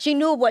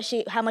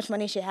how much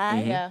money she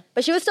had. Yeah.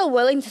 But she was still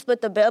willing to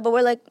split the bill, but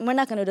we're like, we're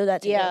not gonna do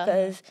that to you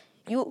because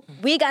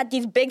we got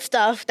these big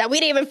stuff that we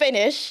didn't even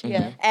finish.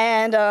 Yeah.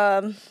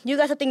 And you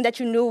got something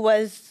that you knew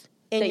was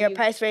in your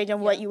price range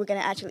and what you were gonna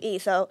actually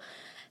eat. So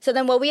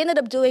then what we ended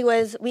up doing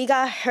was we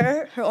got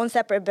her own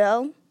separate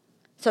bill.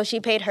 So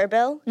she paid her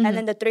bill, and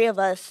then the three of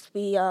us,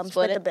 we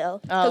split the bill.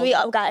 Because we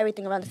all got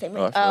everything around the same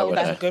rate.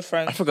 That's a good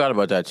friend. I forgot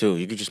about that too.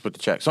 You could just split the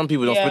check. Some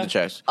people don't split the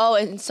checks. Oh,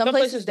 and some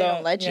places they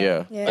don't don't. let you.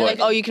 Yeah. They're like,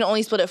 oh, you can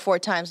only split it 4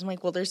 times. I'm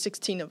like, well, there's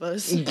 16 of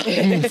us.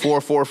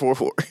 4, 4, 4, 4.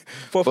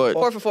 Four But-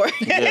 4 for 4.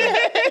 Yeah.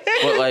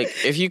 But like,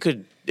 if you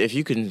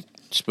can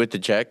split the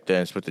check,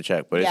 then split the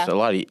check. But it's a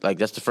lot. Like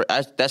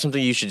that's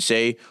something you should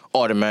say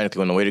automatically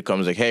when the waiter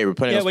comes. Like, hey, we're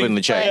planning on splitting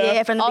the check.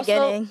 Yeah, from the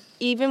beginning.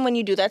 Even when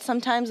you do that,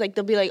 sometimes like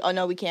they'll be like, oh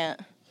no, we can't.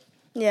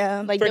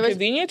 Yeah. Like For there was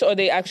convenience, or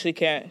they actually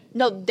can't?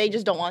 no, they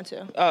just don't want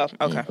to. Oh,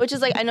 okay. Which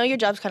is like, I know your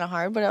job's kind of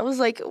hard, but I was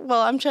like,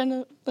 well, I'm trying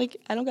to, like,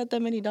 I don't got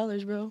that many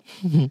dollars, bro.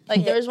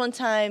 Like, there was one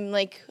time,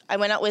 like, I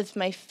went out with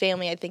my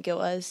family, I think it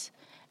was,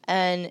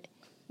 and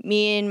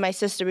me and my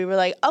sister, we were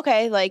like,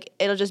 okay, like,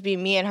 it'll just be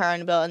me and her on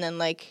the bill, and then,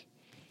 like,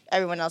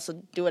 everyone else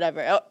will do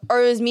whatever.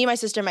 Or it was me, my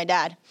sister, and my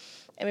dad.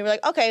 And we were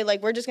like, okay,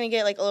 like, we're just going to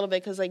get, like, a little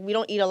bit, because, like, we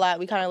don't eat a lot.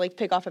 We kind of, like,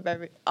 pick off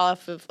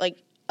of,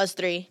 like, us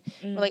 3.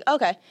 We're like,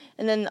 okay.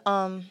 And then,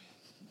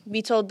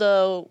 we told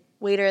the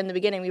waiter in the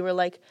beginning, we were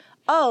like,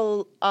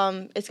 oh,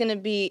 it's going to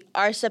be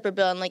our separate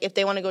bill, and, like, if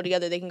they want to go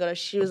together, they can go.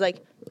 She was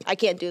like, I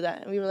can't do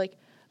that. And we were like,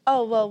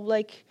 oh, well,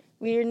 like,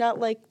 we're not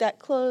like that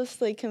close.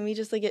 Like, can we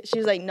just like get? She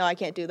was like, no, I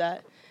can't do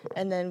that.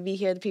 And then we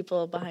hear the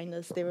people behind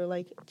us. They were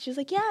like, she was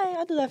like, yeah,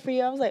 I'll do that for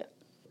you. I was like,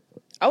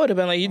 I would have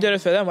been like, you did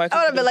it for them. Why I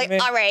would have been like,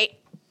 all right.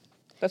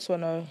 That's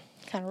what I.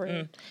 Kind of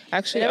rude.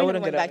 Actually, I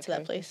wouldn't went get back to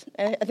that place.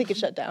 I think it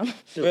shut down.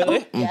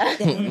 Really?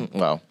 Yeah.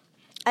 Wow.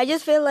 I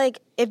just feel like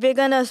if you're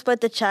gonna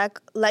split the check,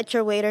 let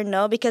your waiter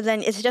know, because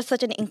then it's just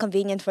such an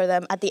inconvenience for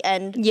them at the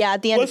end. Yeah,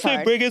 at the end Once it's they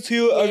hard. bring it to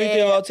you,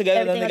 everything all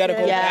together, then they gotta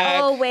go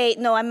back. Oh wait,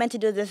 no, I meant to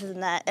do this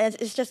and that. And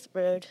it's just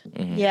rude.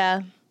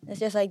 Yeah. It's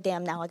just like,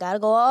 damn, now I gotta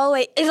go all the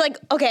way. It's like,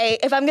 okay,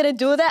 if I'm gonna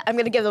do that, I'm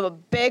gonna give them a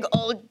big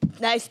old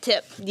nice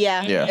tip.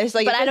 Yeah. Yeah. It's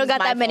like, But I don't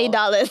got that many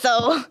dollars,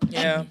 so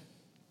Yeah.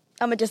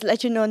 I'm gonna just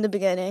let you know in the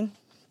beginning.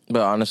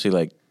 But honestly,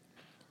 like,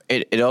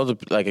 it all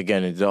like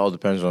again, it all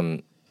depends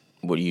on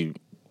who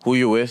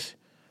you're with,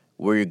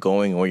 where you're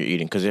going, and where you're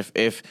eating. Because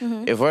if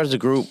we're as a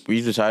group,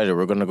 we decided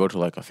we're gonna go to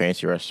like a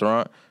fancy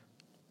restaurant,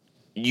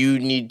 you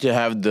need to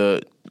have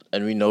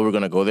and we know we're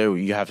gonna go there.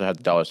 You have to have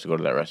the dollars to go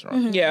to that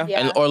restaurant. Yeah.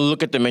 Yeah. And or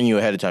look at the menu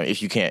ahead of time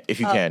if you can.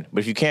 Can, but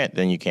if you can't,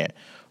 then you can't.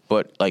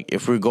 But like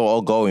if we're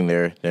all going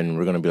there, then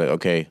we're gonna be like,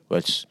 okay,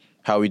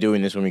 how are we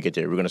doing this when we get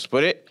there? We're gonna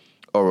split it.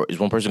 Or is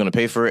one person going to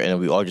pay for it, and then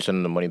we all just send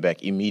them the money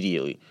back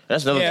immediately?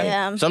 That's another thing.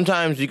 Yeah.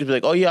 Sometimes you could be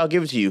like, oh, yeah, I'll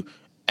give it to you.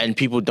 And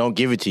people don't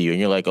give it to you. And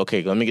you're like,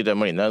 okay, let me get that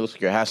money. Now it looks like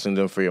you're hassling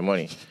them for your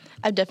money.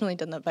 I've definitely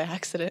done that by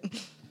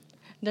accident.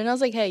 Then I was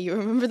like, hey, you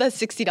remember that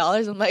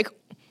 $60? I'm like,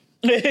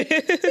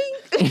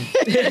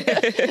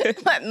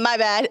 my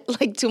bad.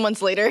 Like 2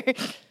 months later.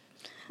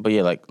 But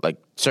yeah, like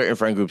certain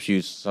friend groups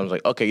use, so I was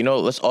like, okay,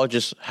 let's all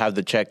just have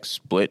the check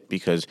split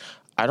because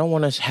I don't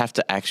want to have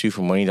to ask you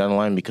for money down the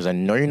line because I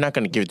know you're not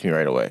going to give it to me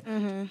right away.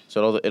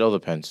 So it all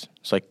depends.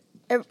 It's like...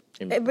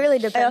 It really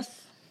depends.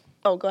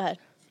 Oh, go ahead.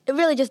 It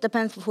really just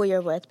depends who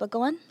you're with, but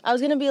go on. I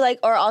was going to be like,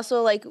 or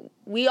also like,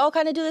 we all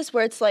kind of do this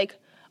where it's like,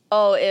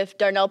 oh, if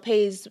Darnell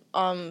pays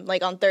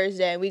like on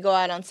Thursday and we go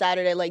out on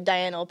Saturday, like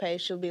Diana will pay,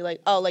 she'll be like,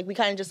 oh, like we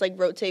kind of just like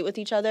rotate with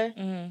each other.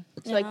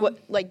 So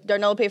like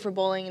Darnell will pay for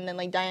bowling and then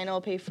like Diana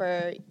will pay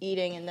for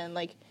eating and then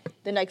like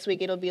the next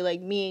week it'll be like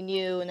me and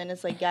you and then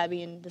it's like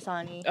Gabby and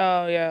Dasani.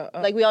 Oh yeah.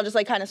 Like we all just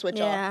like kind of switch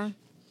off. Yeah.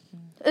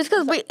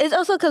 It's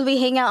also because we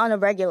hang out on a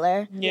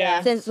regular.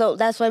 Yeah. So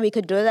that's why we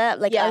could do that.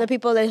 Like Yeah. other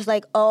people, they're just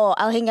like, oh,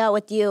 I'll hang out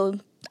with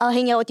you. I'll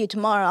hang out with you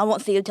tomorrow. I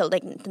won't see you till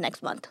like the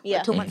next month.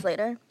 Yeah. Or 2 months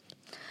later.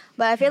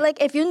 But I feel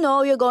like if you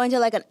know you're going to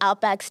like an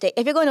Outback steak,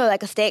 if you're going to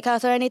like a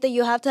steakhouse or anything,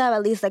 you have to have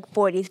at least like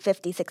 $40,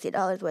 $50,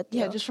 $60 with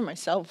you. Yeah, just for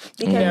myself.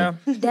 Because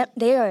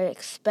they are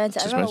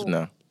expensive. It's expensive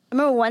now. I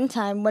remember one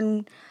time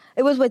when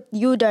it was with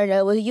you,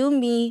 Darnell. It was you,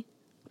 me,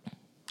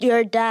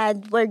 your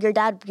dad, where your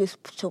dad used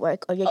to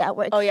work, or your dad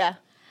worked. Oh yeah.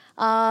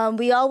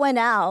 We all went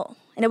out,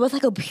 and it was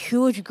like a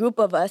huge group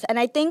of us. And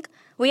I think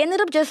we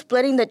ended up just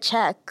splitting the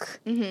check.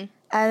 And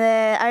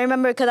then I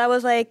remember because I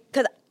was like,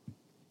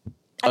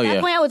 at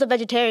that point I was a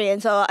vegetarian,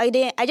 so I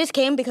just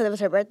came because it was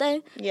her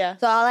birthday. Yeah.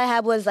 So all I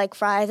had was like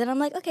fries, and I'm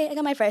like, okay, I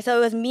got my fries. So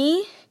it was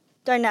me,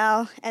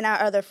 Darnell, and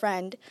our other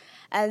friend.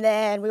 And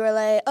then we were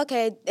like,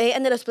 okay, they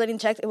ended up splitting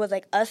checks. It was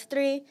like us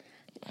three,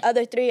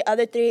 other three.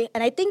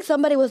 And I think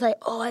somebody was like,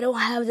 oh, I don't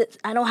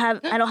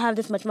have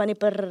this much money.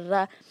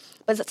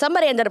 But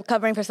somebody ended up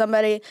covering for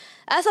somebody.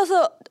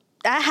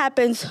 That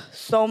happens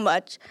so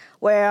much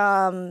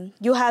where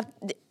you have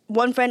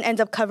one friend ends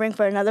up covering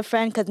for another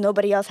friend because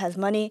nobody else has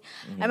money.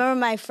 I remember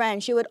my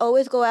friend, she would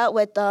always go out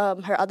with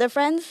her other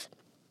friends.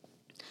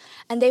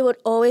 And they would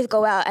always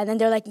go out, and then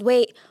they're like,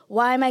 wait,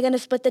 why am I going to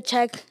split the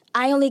check?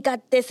 I only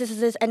got this,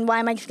 and why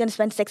am I going to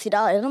spend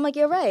 $60? And I'm like,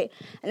 you're right.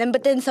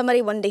 But then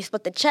somebody, when they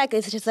split the check,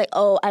 it's just like,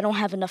 oh, I don't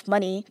have enough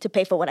money to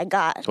pay for what I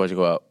got. So why'd you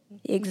go out?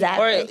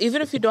 Exactly. Or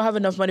even if you don't have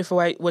enough money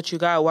for what you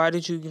got, why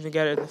did you even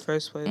get it in the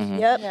first place?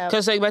 Yep. Yeah.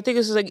 Because like my thing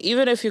is like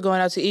even if you're going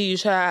out to eat, you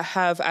should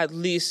have at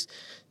least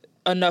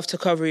enough to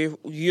cover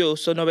you,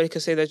 so nobody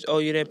can say that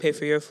you didn't pay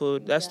for your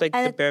food. That's like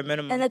the bare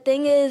minimum. And the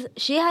thing is,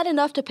 she had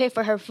enough to pay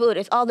for her food.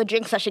 It's all the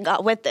drinks that she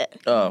got with it.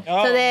 Oh.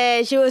 So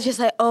then she was just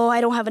like, oh, I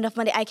don't have enough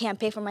money. I can't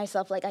pay for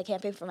myself. Like, I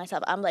can't pay for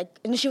myself. I'm like,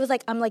 and she was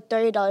like, I'm like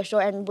 $30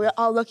 short. And we're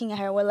all looking at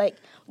her.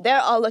 They're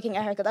all looking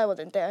at her because I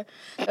wasn't there.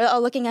 They're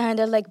all looking at her and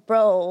they're like,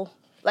 bro,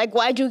 like,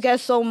 why'd you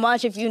get so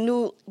much if you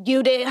knew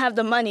you didn't have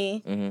the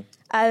money? And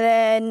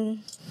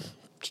then,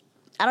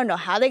 I don't know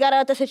how they got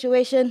out of the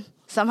situation.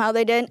 Somehow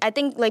they didn't. I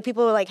think like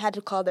people like had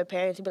to call their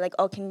parents to be like,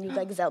 "Oh, can you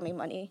like Zelle me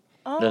money?"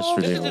 That's This is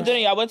the ridiculous. dinner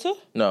y'all went to?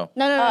 No.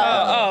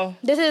 No.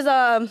 This is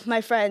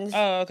my friend's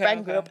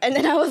friend group, and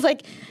then I was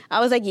like,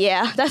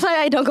 yeah, that's why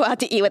I don't go out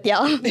to eat with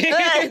y'all. So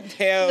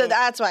Damn.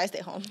 that's why I stay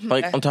home.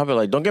 Like on top of it,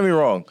 like, don't get me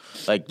wrong.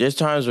 Like, there's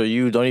times where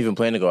you don't even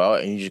plan to go out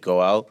and you just go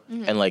out,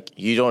 and like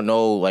you don't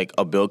know like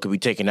a bill could be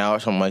taken out or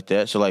something like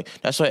that. So like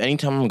that's why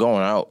anytime I'm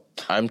going out,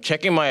 I'm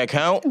checking my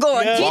account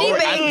Going while we're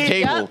TD at the Bank.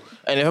 table,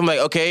 and if I'm like,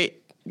 okay,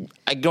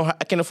 I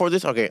can afford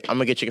this. Okay, I'm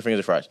gonna get chicken fingers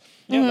and fries,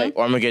 like,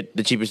 or I'm gonna get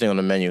the cheapest thing on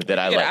the menu that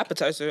I Get like. an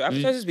appetizer.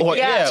 Appetizers be Or-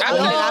 hitting. yeah,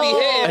 Appetizers be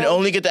hitting. And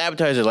only get the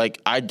appetizer.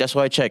 Like that's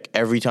why I check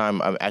every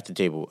time I'm at the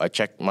table. I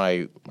check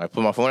I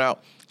put my phone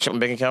out, check my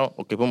bank account.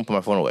 Okay, boom, put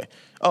my phone away.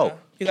 Oh,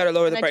 You gotta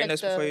lower the And I check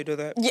brightness before you do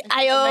that. Yeah,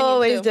 I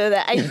always too. do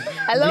that.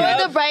 I lower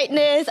Yep. the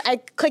brightness. I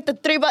click the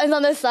 3 buttons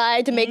on the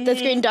side to make the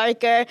screen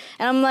darker,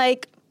 and I'm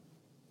like,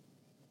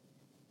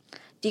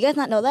 do you guys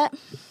not know that?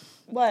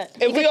 What?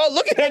 If we all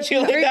looking at you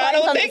like Three that, I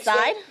buttons don't on the think so.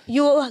 side?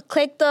 You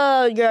click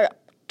your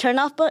turn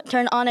off button,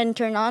 turn on and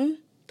turn on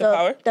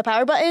The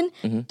power? button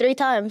 3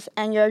 times,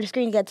 and your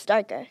screen gets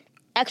darker,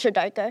 extra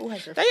darker.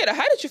 Diana,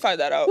 how did you find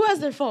that out? Who has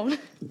their phone?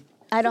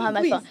 I don't have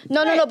my phone.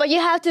 No, but you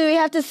have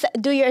to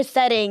do your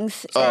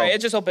settings. Sorry,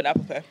 it just opened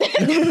Apple Pay.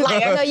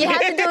 No, you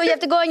have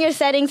to go in your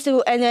settings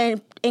and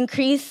then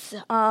increase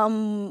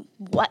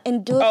white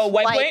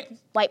point?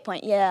 White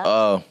point, yeah.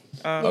 Oh.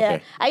 Yeah,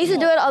 Okay. I used to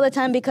do it all the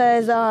time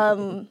because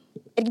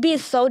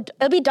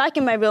it'll be dark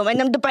in my room, and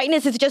then the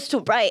brightness is just too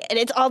bright, and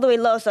it's all the way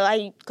low. So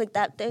I click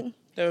that thing,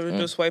 The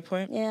reduce white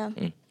point. yeah,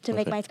 to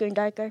make my screen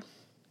darker.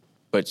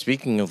 But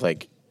speaking of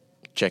like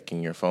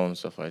checking your phone and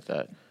stuff like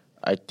that,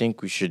 I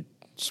think we should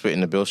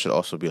splitting the bill should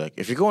also be like,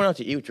 if you're going out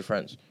to eat with your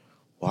friends,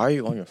 why are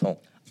you on your phone?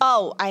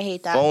 Oh, I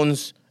hate that.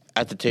 Phones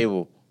at the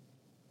table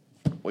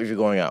if you're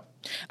going out.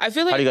 I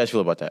feel How like do you guys feel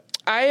about that?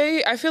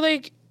 I feel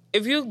like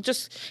if you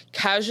just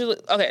casually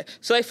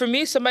so like for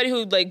me, somebody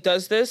who like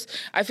does this,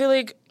 I feel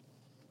like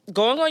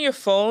going on your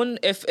phone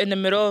if in the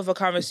middle of a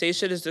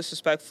conversation is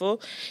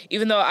disrespectful,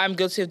 even though I'm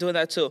guilty of doing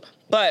that too.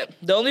 But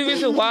the only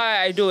reason why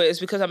I do it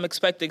is because I'm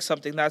expecting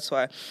something, that's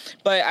why.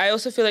 But I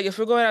also feel like if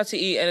we're going out to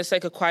eat and it's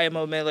like a quiet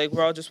moment, like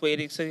we're all just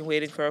sitting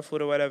waiting for our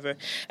food or whatever,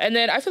 and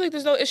then I feel like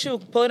there's no issue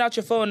pulling out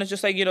your phone and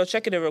just like,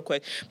 checking it real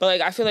quick. But like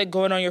I feel like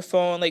going on your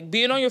phone, like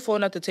being on your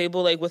phone at the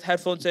table, like with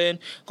headphones in,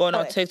 going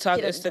on TikTok,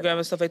 Instagram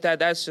and stuff like that,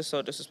 that's just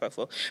so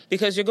disrespectful.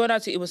 Because you're going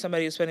out to eat with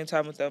somebody, you're spending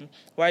time with them.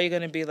 Why are you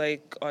going to be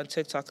like on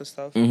TikTok and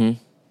stuff? Mm-hmm.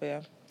 But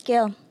yeah.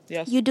 Gail,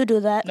 Yes. you do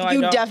that. No, I You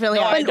don't. definitely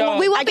No, have. I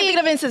don't. I can think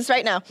of an instance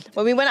right now.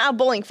 When we went out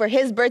bowling for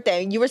his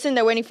birthday, you were sitting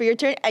there waiting for your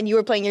turn, and you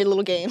were playing your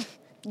little game.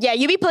 Yeah,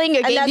 you be playing your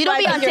And games. that's You don't why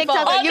be I on pick your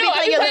TikTok. phone. Like, you be I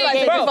playing your little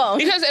playing games. your phone.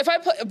 Because if I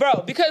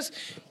play, because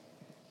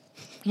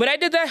when I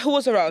did that, who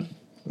was around?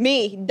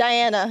 Me,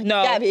 Diana,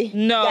 No, Gabby.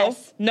 no,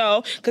 Yes.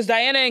 no, because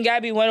Diana and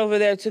Gabby went over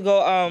there to go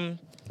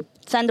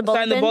Sign the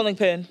sign the pin. bowling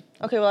pin.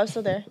 Okay, well, I was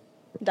still there.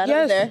 Donna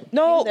was there.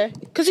 No, You was there.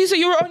 because he said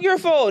you were on your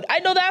phone. I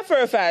know that for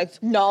a fact.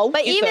 No.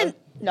 But Issa. even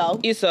No.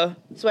 Issa,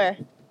 Swear.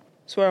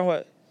 swear on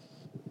what?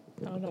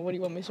 I don't know. What do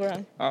you want me to swear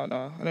on? I don't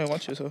know. I didn't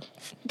want you to.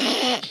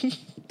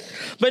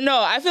 But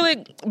no, I feel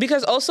like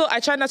because also I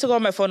try not to go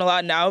on my phone a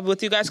lot now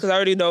with you guys because I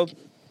already know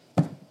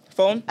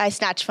phone I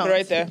snatch phones.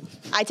 right there.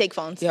 I take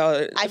phones.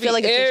 Yo, I feel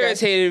like a teacher.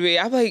 irritated me.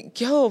 I'm like,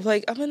 yo,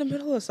 like I'm in the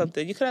middle of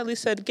something. You could at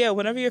least said, Gail,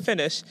 whenever you're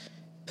finished,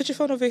 put your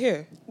phone over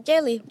here.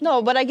 Gaily.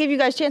 No, but I give you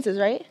guys chances,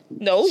 right?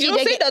 No, you don't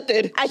did say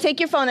nothing. I take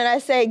your phone and I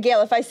say,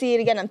 Gail, if I see it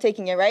again, I'm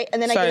taking it, right?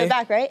 And then I Sorry. give it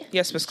back, right?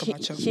 Yes, Miss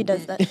Camacho. She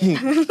does that.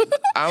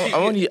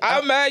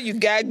 I'm mad you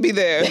gagged me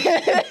there.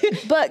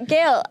 But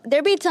Gail,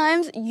 there be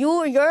times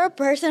you're a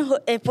person who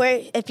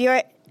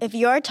if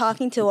you're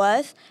talking to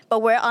us,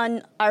 but we're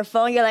on our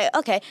phone, you're like,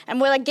 okay, and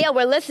we're like, Gail,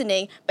 we're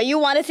listening, but you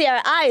want to see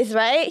our eyes,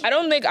 right? I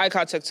don't make eye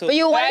contact too. But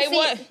you want I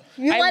to see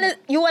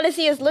you want to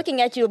see us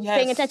looking at you, Yes,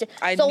 paying attention.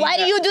 I So need why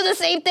that. do you do the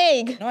same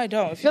thing? No, I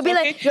don't. If You'll be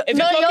like, if no, you're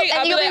you'll- talking, and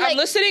I'll be you'll like, be I'm like-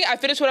 listening. I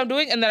finish what I'm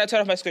doing, and then I turn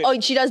off my screen. Oh,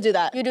 she does do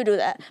that. You do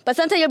that. But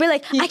sometimes you'll be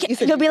like, You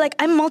said you'll be you like,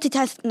 I'm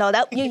multitasking. No,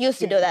 that you used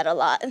to do that a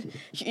lot.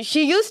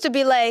 She used to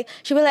be like,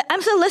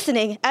 I'm still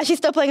listening as she's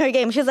still playing her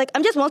game. She's like,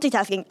 I'm just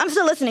multitasking. I'm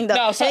still listening though.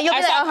 No, so and then you'll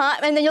be I like,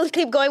 saw- and then you'll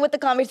keep going with the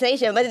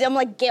conversation. But I'm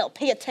like, Gail,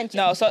 pay attention.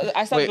 No, so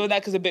I stopped Wait. doing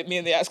that because it bit me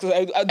in the ass. Because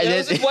there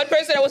was then- this one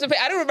person I wasn't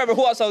paying. I don't remember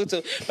who I was talking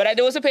to, but I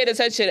wasn't paying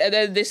attention. And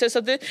then they said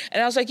something,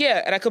 and I was like,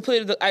 yeah. And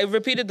I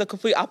repeated the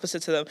complete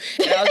opposite to them.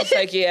 And I was just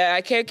like, yeah,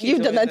 I can't keep. You've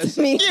done doing that this.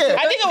 to me. Yeah.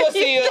 I think it was to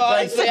you,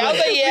 honestly. I was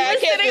like, yeah, I You were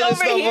can't do sitting this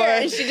over no here, more.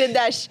 and she did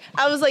that.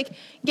 I was like,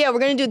 Gail, we're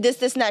gonna do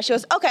this, and that. She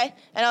goes, okay,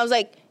 and I was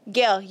like,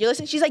 Gail, you're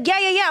listening. She's like,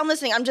 yeah, I'm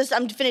listening. I'm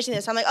finishing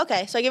this. I'm like,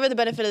 okay. So I give her the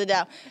benefit of the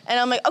doubt, and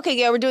I'm like, okay,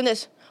 Gail, we're doing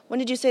this. When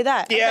did you say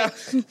that? Yeah,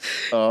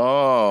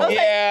 Oh.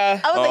 yeah.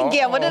 I was like,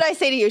 Gail, what did I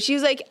say to you? She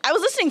was like, I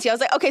was listening to you. I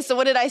was like, okay, so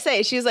what did I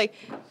say? She was like,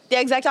 the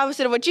exact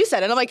opposite of what you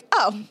said. And I'm like,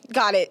 oh,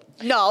 got it.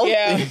 No.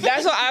 Yeah,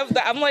 that's what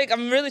I'm like.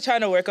 I'm really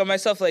trying to work on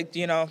myself. Like,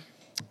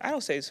 I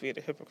don't say to be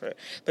a hypocrite,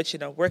 but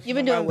working. You've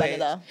been on doing my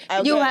better, ways.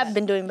 though. You have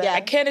been doing better. Yeah.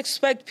 I can't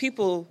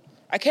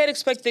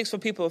expect things from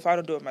people if I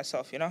don't do it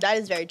myself. That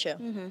is very true.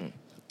 Mm-hmm.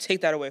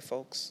 Take that away,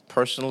 folks.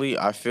 Personally,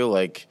 I feel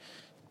like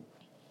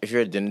if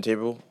you're at a dinner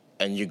table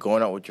and you're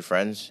going out with your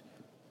friends,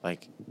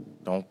 like,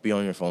 don't be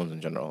on your phones in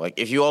general. Like,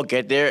 if you all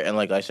get there and,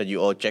 like I said, you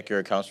all check your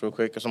accounts real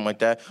quick or something like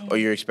that, or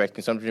you're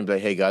expecting something to be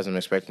like, hey, guys, I'm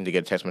expecting to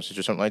get a text message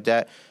or something like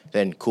that,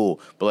 then cool.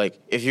 But, like,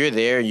 if you're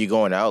there and you're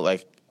going out,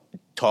 like,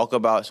 talk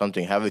about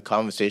something, have a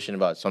conversation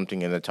about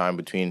something in the time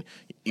between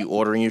you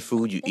ordering your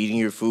food, you eating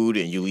your food,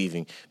 and you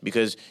leaving.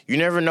 Because you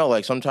never know,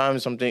 like,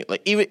 sometimes something,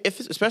 like, even if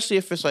it's, especially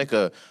if it's like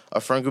a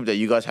friend group that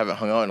you guys haven't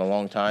hung out in a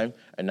long time,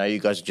 and now you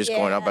guys are just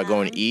going out by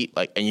going to eat,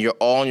 like, and you're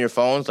all on your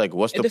phones, like,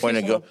 what's the point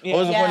of defeats the- what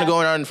was the point of Yeah.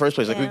 going out in the first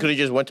place? Like, we could have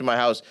just went to my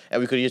house and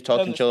we could have just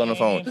talked and chilled on the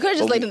phone. We could have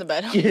just laid in the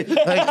bed.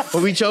 Like,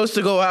 but we chose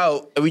to go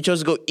out and we chose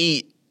to go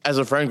eat as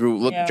a friend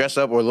group, Yeah. dress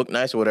up or look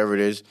nice or whatever it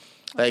is.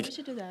 Like, We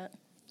should do that.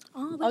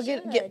 Oh,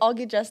 I'll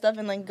get dressed up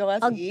and like go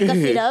out I'll to eat.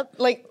 gussied up.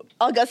 Like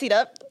I'll gussied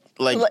up.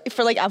 like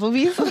For like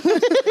Applebee's.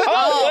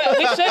 Oh,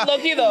 we should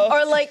low-key though.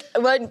 Or like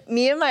what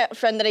me and my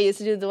friend that I used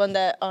to do, the one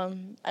that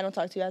I don't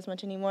talk to as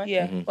much anymore.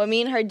 Yeah. What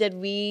me and her did,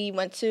 we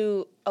went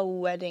to a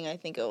wedding, I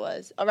think it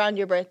was, around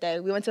your birthday.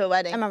 We went to a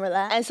wedding. I remember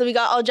that. And so we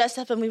got all dressed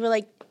up and we were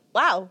like,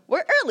 wow,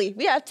 we're early.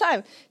 We have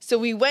time. So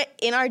we went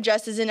in our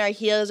dresses, in our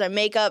heels, our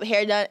makeup,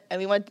 hair done, and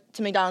we went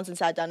to McDonald's and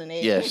sat down and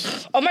ate.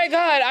 yes. Oh my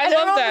god, I And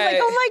love everyone that. was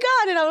like, oh my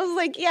God. And I was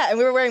like, yeah. And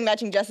we were wearing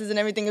matching dresses and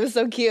everything. It was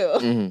so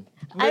cute.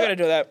 We're gonna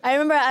do that. I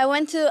remember I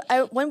went. It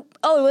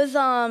was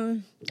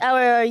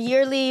our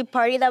yearly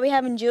party that we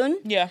have in June.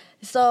 Yeah.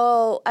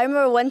 So I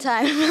remember one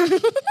time.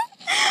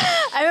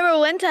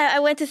 I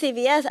went to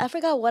CVS. I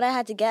forgot what I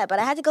had to get, but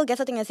I had to go get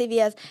something at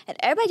CVS, and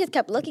everybody just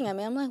kept looking at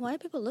me. I'm like, why are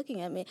people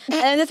looking at me? And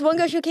then this one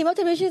girl, she came up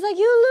to me. She's like,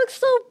 "You look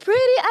so pretty.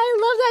 I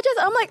love that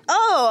dress." I'm like,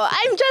 "Oh,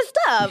 I'm dressed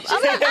up."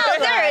 I'm like, "Oh,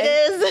 there it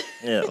is."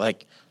 Yeah,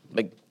 like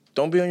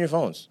don't be on your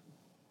phones.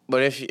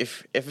 But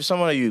if it's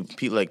someone that you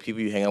people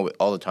you hang out with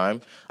all the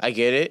time, I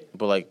get it.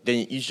 But like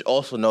then you should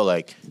also know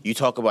like you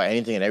talk about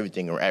anything and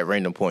everything at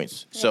random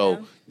points.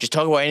 So just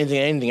talk about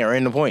anything at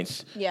random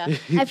points. Yeah.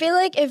 I feel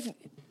like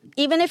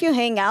even if you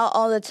hang out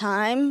all the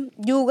time,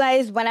 you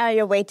guys went out of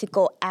your way to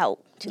go out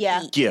to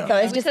Yeah. eat. Yeah. So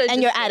it's We just, could've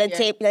and just you're stayed at a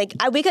here. tape. Like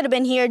we could have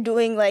been here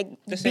doing like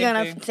The being on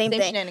same a thing. same Same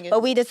thing, shenanigans.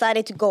 but we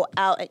decided to go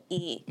out and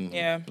eat.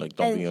 Yeah. Like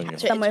don't be on And your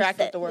To somewhere interact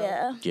with fit, the world.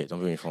 Yeah. don't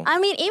be on your phone. I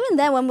mean, even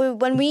then,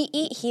 when we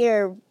eat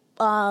here,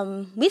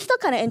 we still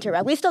kind of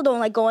interact. We still don't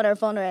like go on our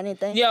phone or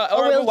anything. Yeah,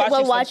 or we're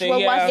watching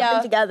something, watch yeah.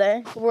 something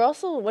together. We're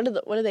also, what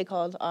are they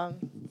called?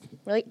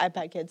 We're like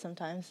iPad kids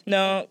sometimes.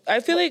 No, I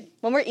feel like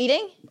When we're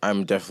eating,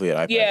 I'm definitely an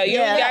iPad. yeah, kid. you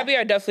Yeah. and Gabby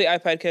are definitely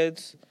iPad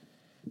kids.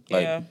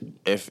 Like Yeah,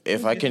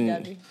 if I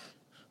can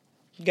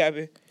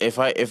Gabby. if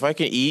I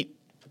can eat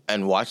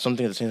and watch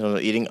something at the same time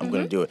I'm eating, I'm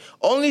gonna do it.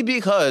 Only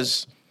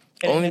because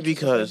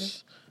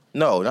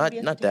no,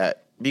 not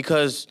that.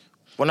 Because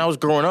when I was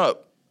growing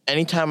up,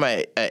 anytime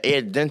I ate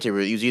at dinner,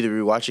 it was either we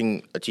were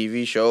watching a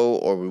TV show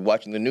or we were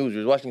watching the news.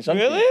 We were watching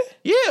something. Really?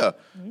 Yeah.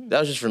 That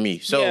was just for me.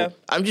 So Yeah.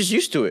 I'm just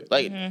used to it.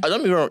 Like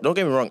don't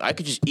get me wrong. I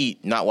could just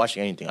eat, not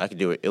watching anything. I could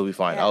do it. It'll be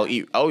fine. Yeah. I'll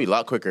eat a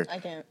lot quicker. I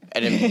can't.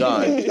 And then be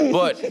gone.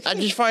 But I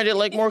just find it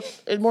like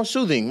more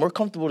soothing, more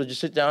comfortable to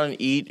just sit down and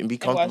eat and be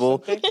watch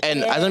comfortable. something.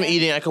 And as I'm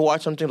eating, I can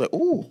watch something like,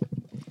 ooh,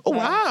 oh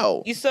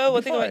wow. Issa,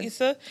 one thing about Fun.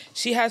 Issa,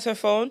 she has her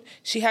phone.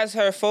 She has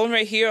her phone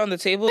right here on the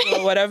table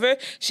or whatever.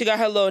 She got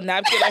her little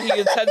napkin on her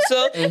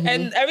utensil,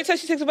 and every time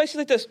she takes a bite, she's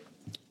like this.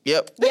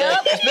 Yep. Yep.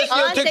 Especially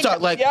on TikTok,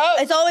 like Yup.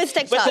 It's always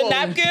With TikTok. the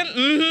napkin.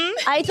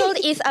 Mm-hmm. I told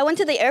Issa, I went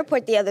to the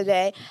airport the other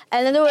day,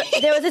 and then there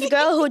was this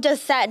girl who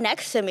just sat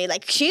next to me.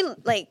 She would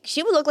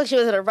look like she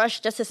was in a rush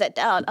just to sit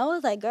down. I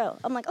was like, girl,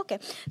 I'm like, okay.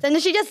 So then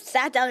she just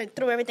sat down and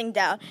threw everything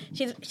down.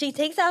 She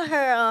takes out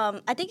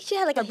her, I think she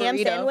had like a ham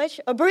burrito.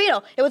 sandwich, a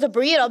burrito. It was a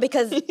burrito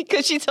because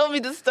Because she told me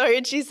the story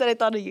and she said, I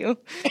thought of you.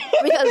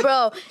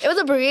 bro, it was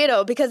a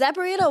burrito because that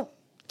burrito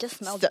just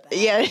smelled bad.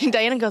 Yeah,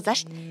 Diana goes,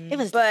 it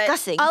was But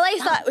disgusting. all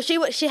I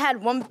saw, she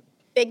had one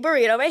big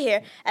burrito right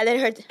here, and then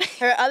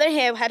her other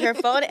hand had her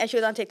phone, and she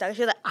was on TikTok.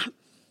 She was like,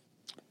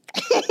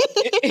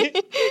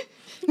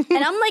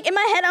 and I'm like, in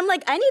my head, I'm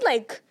like, I need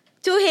like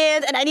 2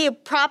 hands, and I need to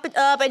prop it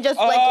up and just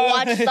like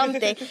watch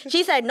something.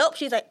 She said, nope.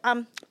 She's like,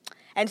 and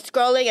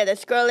scrolling and then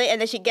scrolling,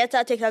 and then she gets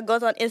out TikTok,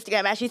 goes on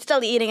Instagram, and she's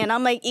still eating. And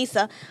I'm like,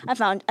 Issa, I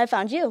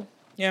found you.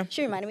 Yeah.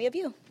 She reminded me of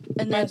you.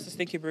 and then That's the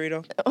stinky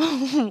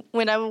burrito.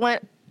 when I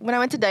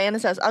went to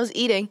Diana's house, I was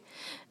eating,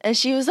 and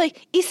she was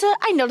like, Issa,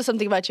 I noticed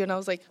something about you. And I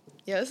was like,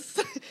 yes.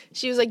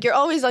 She was like, you're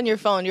always on your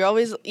phone. You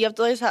have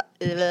to always have,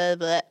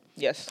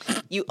 Yes.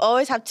 you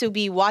always have to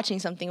be watching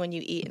something when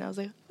you eat. And I was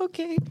like,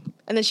 okay.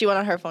 And then she went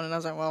on her phone, and I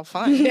was like, well,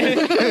 fine.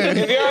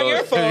 If you're on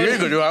your phone, You're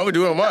gonna do it. I'm gonna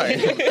do it on mine.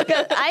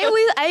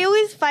 I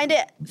always find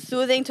it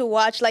soothing to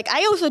watch. Like I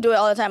also do it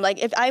all the time. Like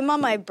if I'm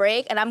on my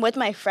break and I'm with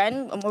my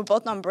friend and we're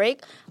both on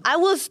break, I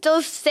will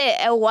still sit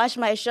and watch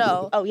my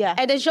show. Oh, yeah.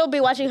 And then she'll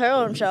be watching her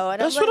own show.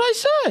 And That's I'm what I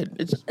said.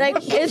 It's like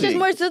more it's just soothing.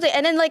 more soothing.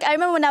 And then like I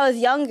remember when I was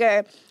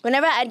younger,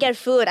 whenever I'd get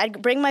food,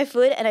 I'd bring my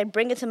food and I'd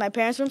bring it to my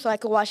parents' room so I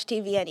could watch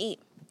TV and eat.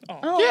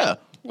 Yeah,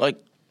 like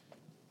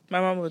my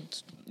mom would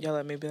yell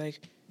at me, be like,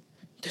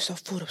 "There's no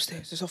food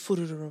upstairs. There's no food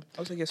in the room." I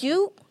was like, "Yes."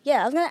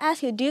 I was gonna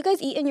ask you, do you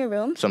guys eat in your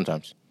room?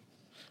 sometimes,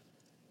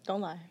 Don't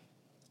lie.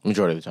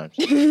 majority of the times.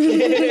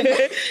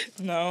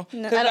 No,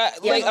 No, because I like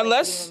don't like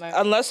unless eating in my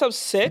room. unless I'm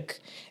sick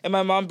and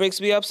my mom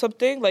breaks me up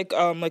something like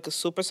a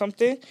soup or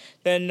something,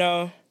 then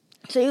no.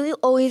 So you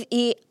always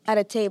eat at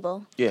a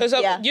table. Yeah. Because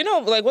Yeah. you know,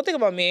 like one thing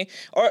about me,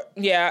 or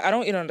I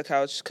don't eat on the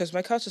couch because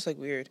my couch is like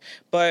weird.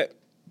 But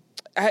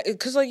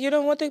Because, like,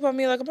 one thing about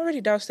me, like, I'm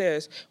already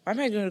downstairs. Why am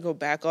I going to go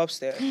back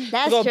upstairs?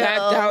 That's to go true. back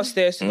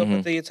downstairs to go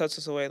put the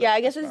utensils away. Yeah, like,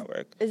 I guess that's not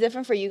work. it's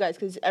different for you guys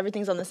because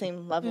everything's on the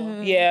same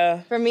level.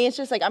 Yeah. For me, it's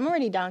just like I'm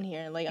already down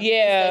here. Like I'm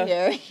Yeah.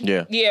 just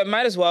here. Yeah. Yeah,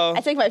 might as well.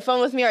 I take my phone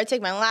with me, or I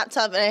take my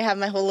laptop, and I have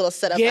my whole little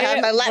setup. I Yeah,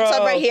 have my laptop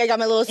bro. right here. I got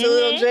my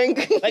little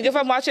drink. Like, if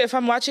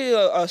I'm watching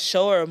a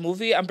show or a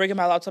movie, I'm bringing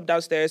my laptop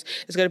downstairs.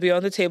 It's going to be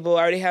on the table.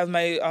 I already have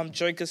my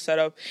drink is set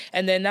up.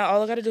 And then now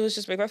all I got to do is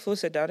just make my food,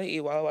 sit down and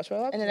eat while I watch my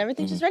laptop. And then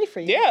everything's just ready for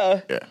you. Yeah.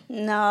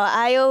 No,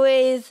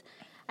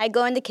 I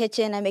go in the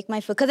kitchen, I make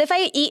my food. Because if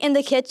I eat in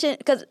the kitchen,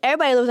 because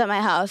everybody lives at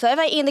my house, so if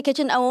I eat in the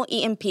kitchen, I won't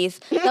eat in peace.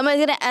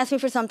 Somebody's going to ask me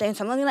for something.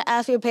 Someone's going to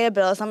ask me to pay a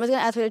bill. Someone's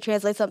going to ask me to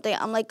translate something.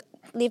 I'm like,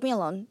 leave me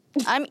alone.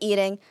 I'm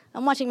eating.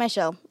 I'm watching my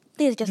show.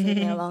 Please just leave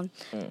me alone.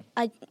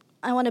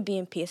 I want to be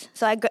in peace.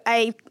 So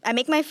I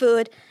make my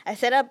food. I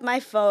set up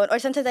my phone. Or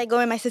sometimes I go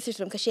in my sister's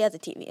room because she has a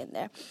TV in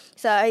there.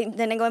 So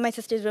then I go in my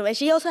sister's room. And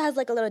she also has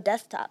like a little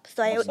desktop.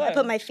 So I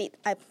put my feet.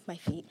 I put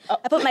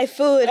my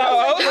food.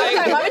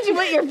 Why would you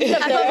put your feet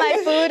up I there? put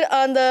my food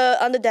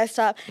on the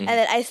desktop, and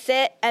then I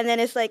sit, and then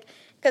it's like,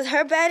 because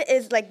her bed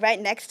is like right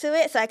next to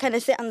it, so I kind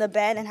of sit on the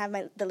bed and have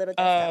the little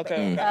desktop.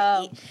 okay. right there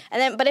and eat.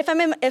 And then, but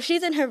if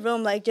she's in her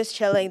room like just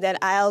chilling, then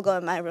I'll go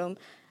in my room.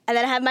 And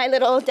then I have my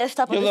little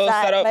desktop on Your the little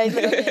side, setup. my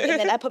little thing, and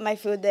then I put my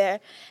food there.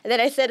 And then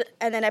I sit,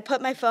 and then I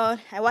put my phone,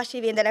 I watch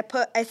TV, and then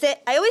I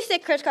sit. I always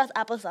sit crisscross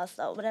applesauce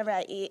though, whenever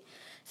I eat.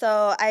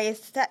 So I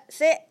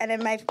sit, and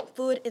then my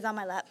food is on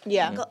my lap.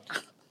 Yeah. I go,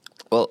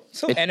 Well,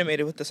 So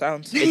animated with the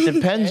sounds. it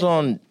depends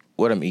on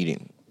what I'm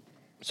eating.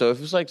 So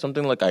if it's like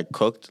something like I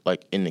cooked,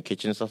 like in the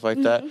kitchen and stuff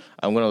like that,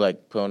 I'm gonna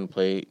like put on the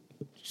plate,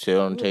 sit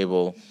on the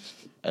table,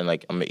 and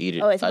like I'm gonna eat it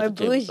Oh, it's at more the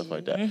table and bougie. stuff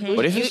like that.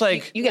 But if it's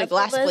like You get a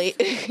glass Leftovers.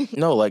 plate.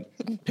 no, like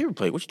paper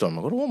plate, what you talking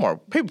about? Go to Walmart,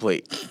 paper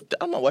plate.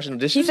 I'm not washing the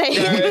dishes. He's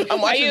like- I'm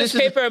I washing use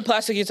dishes. paper and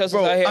plastic utensils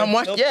Bro, out here. I'm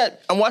washing. Nope. Yeah,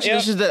 I'm washing Yep.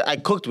 dishes that I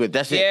cooked with.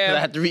 That's it. Yeah. 'Cause I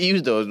have to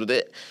reuse those. With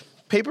it,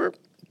 paper,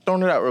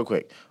 throwing it out real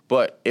quick.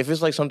 But if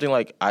it's like something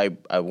like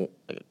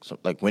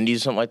like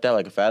Wendy's or something like that,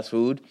 like a fast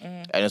food,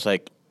 and it's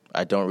like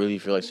I don't really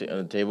feel like sitting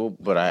on the table,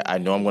 but I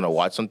know I'm gonna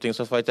watch something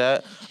stuff like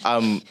that.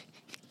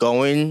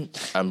 Going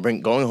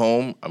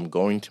home. I'm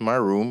going to my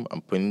room.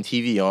 I'm putting the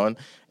TV on,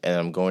 and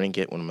I'm going and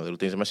get one of my little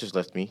things that my sister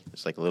left me.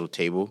 It's like a little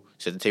table.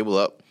 Set the table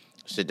up.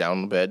 Sit down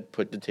on the bed.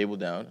 Put the table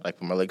down. Like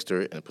put my legs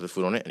through it, and put the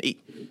food on it and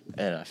eat.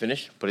 And I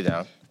finish. Put it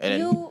down,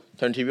 and then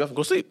turn the TV off and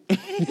go sleep. Gotta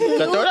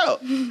throw it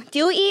out. Do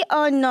you eat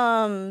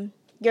on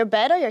your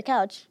bed or your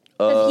couch?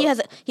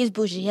 'Cause he's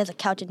bougie. He has a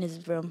couch in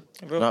his room.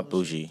 Not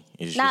bougie.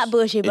 It's Not just,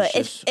 bougie, but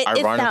it's it just,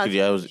 ironically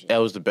sounds that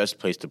was the best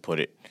place to put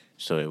it,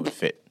 so it would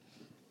fit.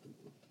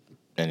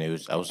 And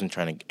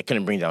I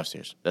couldn't bring it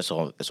downstairs. That's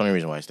all. That's the only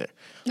reason why it's there.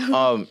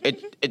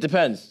 It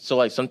depends. So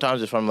like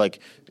sometimes if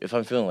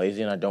I'm feeling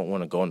lazy and I don't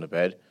want to go into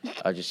bed,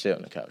 I just sit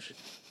on the couch.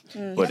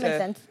 That But makes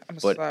sense. I'm a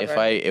but slot, if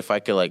right? I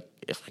can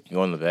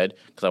go in the bed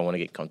because I want to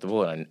get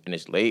comfortable and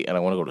it's late and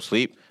I want to go to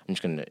sleep, I'm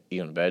just gonna eat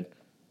on the bed,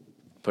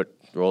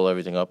 roll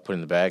everything up, put it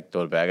in the bag,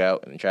 throw the bag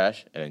out in the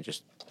trash, and then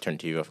just turn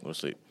the TV off and go to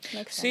sleep.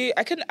 Makes sense. See,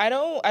 I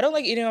don't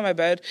like eating on my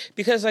bed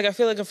because like I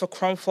feel like if a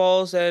crumb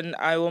falls and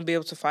I won't be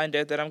able to find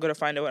it, then I'm gonna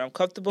find it when I'm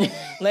comfortable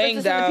laying Princess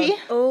and down. the Pea?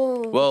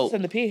 Oh, Well, Princess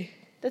and the Pea.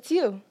 That's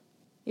you.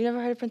 You never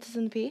heard of Princess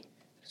and the Pea?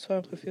 So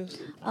I'm confused.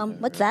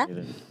 what's that?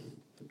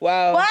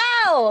 Wow.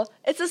 Wow,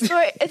 it's a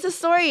story. It's a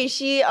story.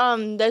 She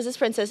there's this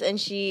princess and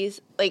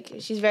she's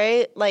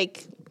very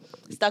like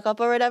stuck up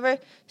or whatever.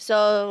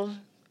 So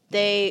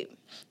they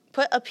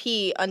put a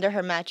pea under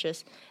her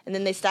mattress and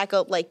then they stack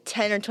up like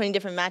 10 or 20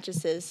 different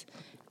mattresses.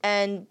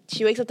 And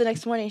she wakes up the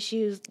next morning.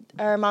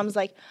 Her mom's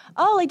like,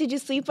 "Oh, like did you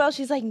sleep well?"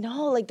 She's like,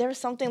 "No, like there was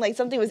something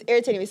was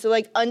irritating me." So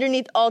like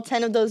underneath all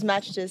 10 of those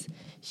mattresses,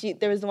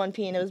 there was the one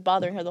pea and it was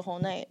bothering her the whole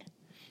night.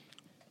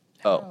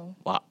 oh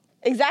wow,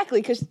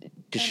 Exactly, because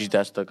she's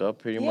that stuck up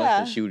pretty much, Yeah.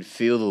 and she would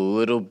feel a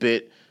little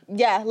bit.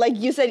 yeah, like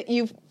you said,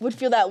 you would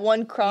feel that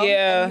one crumb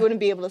Yeah. and you wouldn't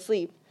be able to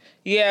sleep.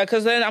 Yeah,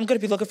 because then I'm gonna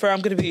be looking for her.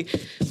 I'm gonna be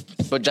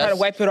But trying to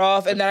wipe it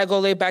off, and then I go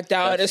lay back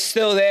down, and it's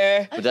still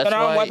there. But that's Then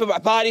I'm why- wiping my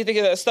body,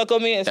 thinking that it's stuck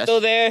on me, and it's still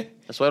there.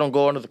 That's why I don't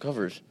go under the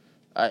covers.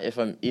 If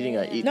I'm eating,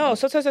 I eat. No,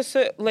 sometimes I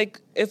sit like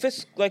if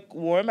it's like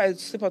warm, I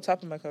sleep on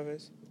top of my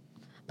covers.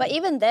 But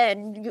even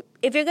then,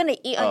 if you're gonna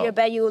eat on Oh. your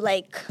bed, you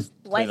like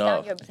wipe Clean down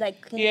off. your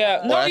clean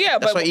Yeah, it no, off. yeah,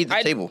 that's but why I eat at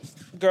the table.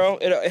 Girl,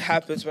 it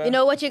happens, man. You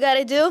know what you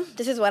gotta do?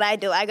 This is what I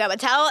do. I grab a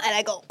towel and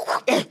I go.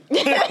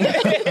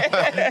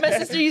 My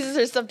sister uses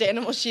her stuffed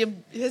animal.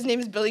 His name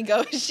is Billy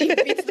Goat. She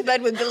beats the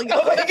bed with Billy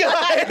Goat. Oh my god!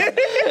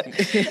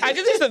 I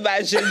can just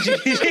imagine.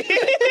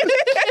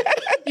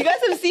 You guys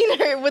have seen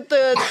her with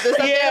the stuffed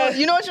Yeah. animal.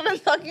 You know what I'm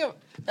talking about.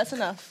 That's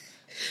enough.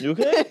 You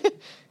okay?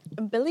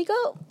 Billy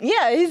goat?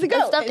 Yeah, he's a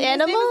goat. stuffed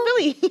And his name is animal?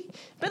 Billy.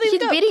 Billy's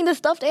She's a goat. beating the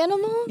stuffed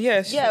animal?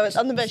 Yes. Yeah, it was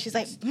on the bed. She's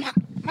like,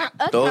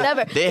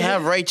 Whatever. They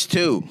have rights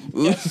too.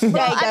 yeah,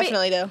 I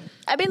definitely do.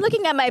 I've been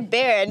looking at my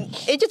bear and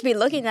it just be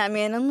looking at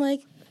me and I'm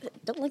like,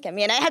 don't look at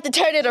me. And I have to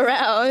turn it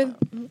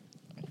around.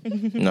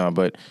 No,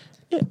 but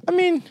yeah, I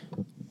mean,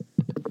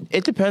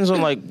 it depends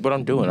on like what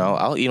I'm doing.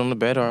 I'll eat on the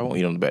bed or I won't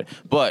eat on the bed.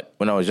 But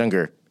when I was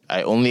younger,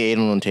 I only ate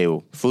on the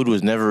table. Food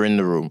was never in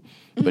the room.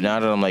 But now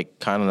that I'm like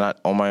kind of not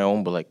on my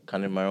own, but like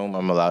kind of my own,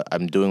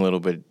 I'm doing a little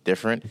bit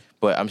different.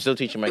 But I'm still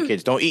teaching my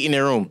kids, don't eat in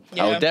their room.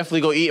 I will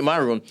definitely go eat in my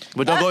room,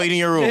 but don't go eat in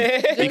your room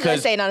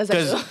because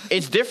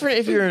it's different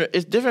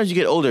it's different as you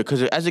get older.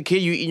 Because as a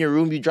kid, you eat in your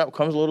room, you drop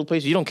crumbs all over the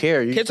place, you don't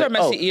care. Kids are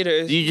messy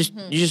eaters. You just,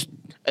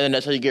 and then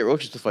that's how you get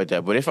roaches, stuff like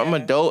that. But if I'm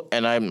an adult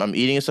and I'm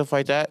eating and stuff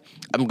like that,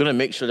 I'm gonna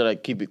make sure that I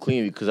keep it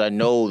clean because I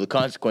know the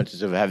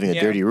consequences of having a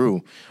dirty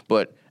room.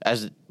 But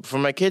for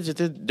my kids,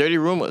 it's a dirty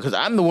room because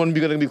I'm the one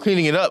going to be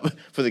cleaning it up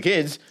for the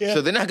kids. Yeah.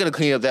 So they're not going to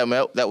clean it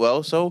up that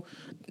well. So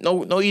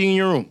no eating in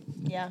your room.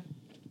 Yeah.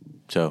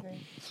 So.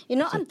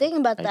 I'm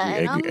thinking about that,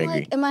 and I'm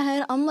like, in my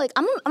head, I'm like,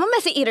 I'm a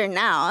messy eater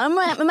now. I'm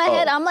like, in my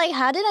head, I'm like,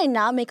 how did I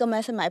not make a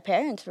mess in my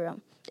parents'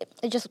 room?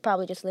 It just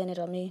probably just landed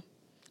on me.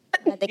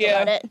 I think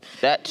about it.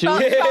 That too.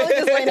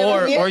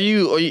 Or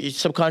you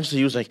subconsciously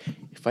you was like,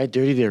 if I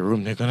dirty their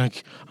room,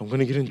 I'm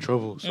gonna get in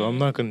trouble. So I'm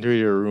not gonna dirty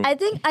their room. I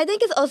think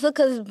it's also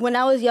because when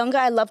I was younger,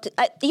 I loved to.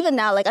 Even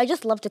now, like I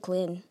just love to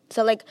clean.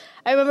 So like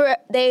I remember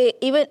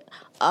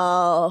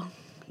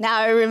now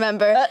I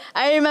remember.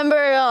 I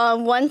remember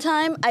one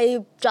time I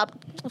dropped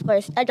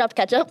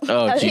ketchup.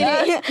 Oh, I was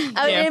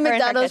eating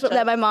McDonald's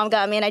that my mom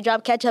got me, and I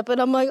dropped ketchup,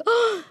 and I'm like,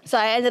 oh. So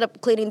I ended up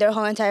cleaning their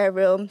whole entire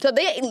room. So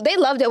they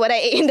loved it when I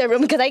ate in their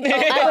room because I would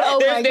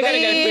they gotta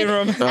get a clean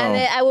room. And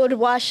then I would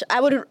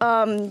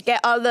get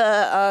all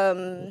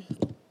the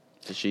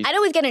sheets. I'd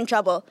always get in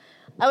trouble.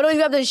 I would always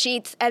grab the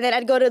sheets, and then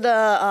I'd go to the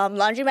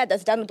laundromat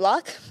that's down the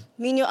block.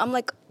 I'm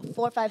like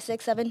 4, 5,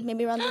 6, 7,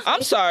 maybe around this.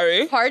 I'm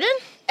sorry. Pardon?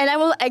 And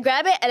I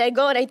grab it and I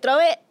go and I throw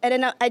it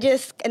and then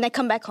I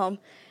come back home.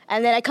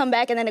 And then I come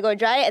back and then I go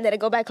dry it and then I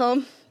go back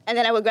home and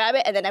then I would grab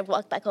it and then I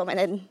walk back home and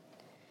then,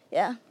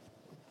 yeah.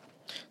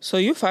 So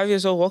you 5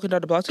 years old walking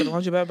down the block to the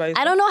laundromat by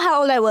yourself? I don't know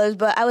how old I was,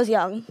 but I was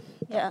young.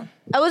 Yeah.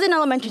 I was in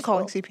elementary school.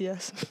 Calling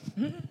CPS.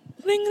 Ring,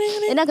 ring,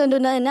 ring. They're not going to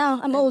do nothing now.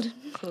 I'm old.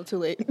 It's a little too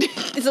late.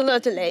 It's a little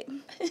too late.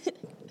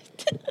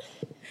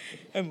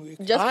 I'm weak.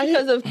 Just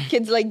because of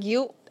kids like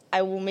you,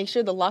 I will make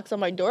sure the locks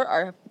on my door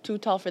are too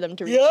tall for them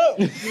to reach.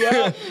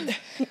 Yeah.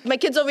 My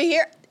kid's over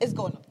here is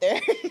going up there.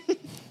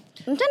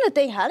 I'm trying to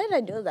think, how did I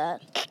do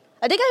that?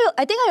 I think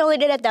I only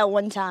did it that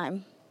one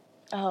time.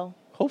 Oh.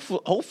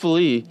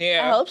 Hopefully.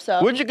 Yeah. I hope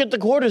so. Where'd you get the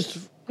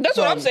quarters? That's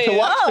what I'm saying. To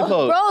watch the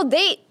code? Bro,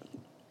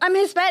 I'm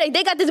Hispanic.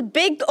 They got this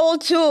big old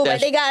tube and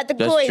they got the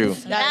coins. True.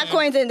 Not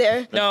coins in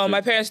there. No,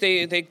 my parents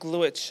they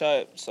glue it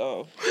shut.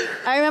 So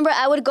I remember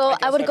I would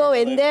go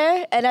in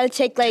there and I'd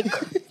take like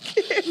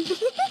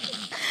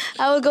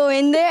I would go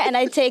in there and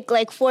I'd take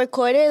like 4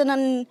 quarters and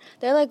then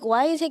they're like,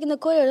 why are you taking the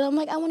quarters? And I'm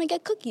like, I want to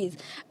get cookies.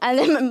 And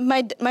then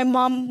my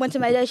mom went to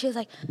my dad. She was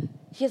like,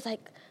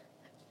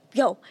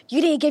 yo, you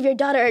didn't give your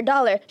daughter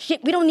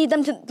 $1. We don't need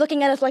them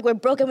looking at us like we're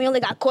broke and we only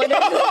got quarters.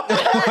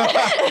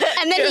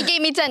 And then he gave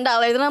me $10.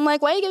 And I'm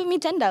like, why are you giving me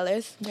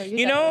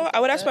 $10? I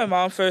would ask my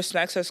mom for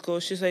snacks at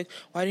school. She's like,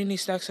 why do you need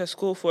snacks at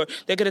school for?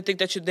 They're going to think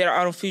that you're there.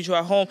 I don't feed you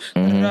at home.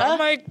 Mm-hmm. I'm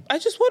like, I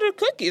just wanted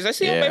cookies. I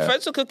see all my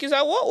friends with cookies.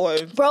 I want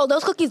one. Bro,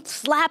 those cookies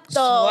slap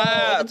though.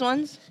 Which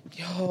ones?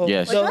 Yo.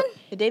 Yes. Which one?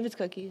 The David's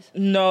cookies.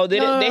 No, they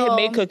had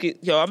made cookies.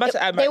 Yo, I'm about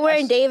to add my... They were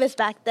in Davis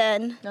back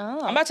then. No.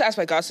 I'm about to ask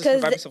my god sister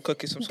to buy me some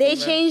cookies from school. They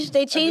changed.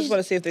 I just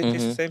want to see if they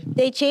taste the same.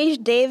 They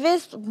changed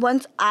Davis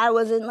once I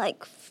was in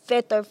like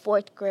 5th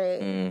or 4th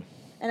grade.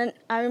 And then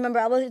I remember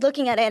I was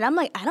looking at it and I'm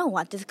like, I don't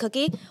want this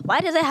cookie. Why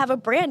does it have a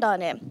brand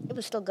on it? It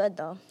was still good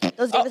though.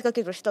 Those Davis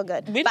cookies were still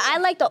good. But I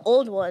like the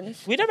old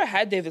ones. We never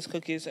had Davis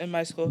cookies in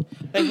my school.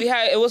 Like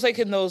it was like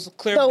in those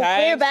clear bags.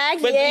 Clear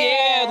bags, but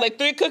yeah. Like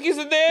 3 cookies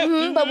in there.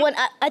 Mm-hmm. But when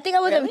I think I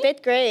was in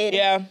 5th grade.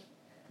 Yeah.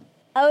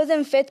 I was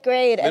in 5th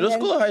grade. Middle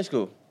school or high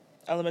school?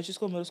 Elementary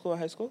school, middle school, or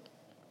high school?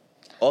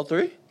 All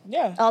 3?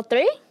 Yeah. All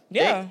 3?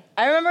 Yeah.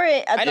 I remember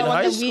it at In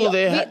high school,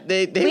 they had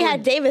Davis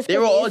cookies. They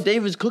were all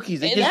Davis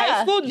cookies. In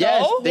high school,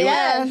 no?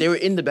 Yes, they were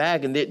in the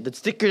bag, and the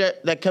sticker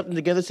that kept them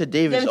together said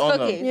Davis on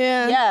cookies. them.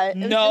 Yeah.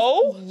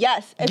 No?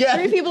 Yes. And Yeah.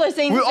 3 people are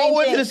saying We the same all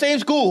went thing. to the same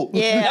school.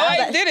 Yeah. No,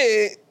 I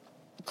didn't.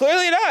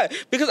 Clearly not.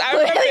 Because I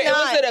remember it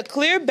was in a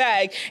clear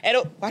bag. And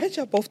why did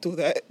y'all both do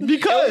that?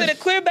 Because it was in a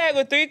clear bag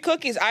with 3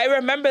 cookies. I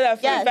remember that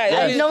for a fact.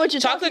 I know what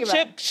you're chocolate talking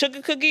about. chip,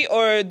 sugar cookie,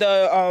 or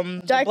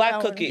the Dark black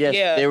brown. cookie. Yes,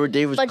 Yeah. they were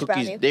Davis Fudge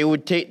cookies.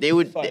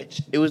 brownie.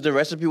 It was the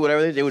recipe,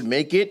 whatever. They would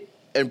make it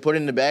and put it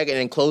in the bag and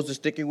then close the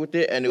sticker with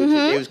it, and it would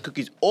say Davis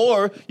cookies.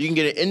 Or you can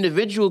get an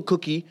individual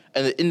cookie,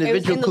 and the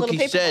individual in the little cookie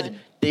paper said one.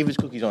 Davis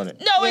cookies on it.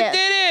 No, Yeah. it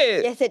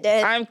didn't. Yes, it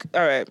did.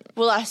 All right.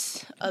 We'll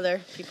ask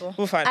other people.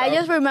 We'll find out. I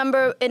just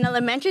remember in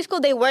elementary school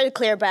they were a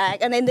clear bag,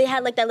 and then they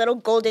had like that little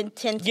golden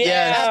tint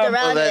Yeah. wrapped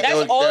around that- it. That's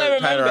was- all that I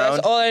was tied remember. That's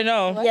around. all I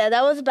know. Yeah,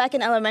 that was back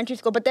in elementary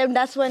school. But then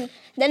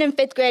then in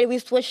 5th grade we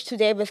switched to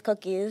Davis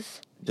cookies.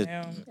 The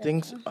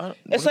things.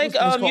 It's like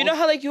you know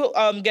how like you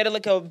get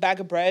like a bag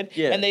of bread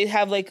and they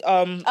have like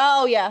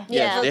Oh yeah.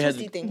 Yeah. they had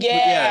twisty thing.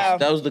 Yeah.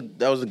 that was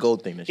the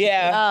gold thing. That she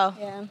yeah.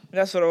 Oh. Yeah.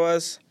 That's what it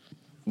was.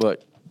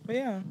 But But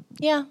yeah.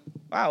 Yeah.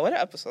 Wow, what an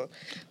episode.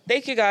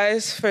 Thank you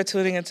guys for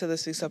tuning into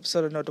this week's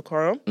episode of No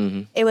Decorum.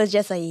 It was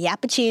just a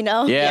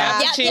yappuccino.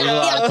 Yeah.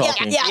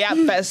 Yappuccino. Yeah. Yap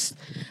fest.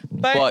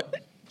 Bye. But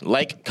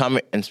like,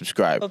 comment, and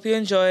subscribe. Hope you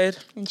enjoyed.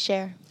 And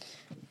share.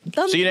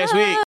 Thumbs See you next up.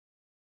 week.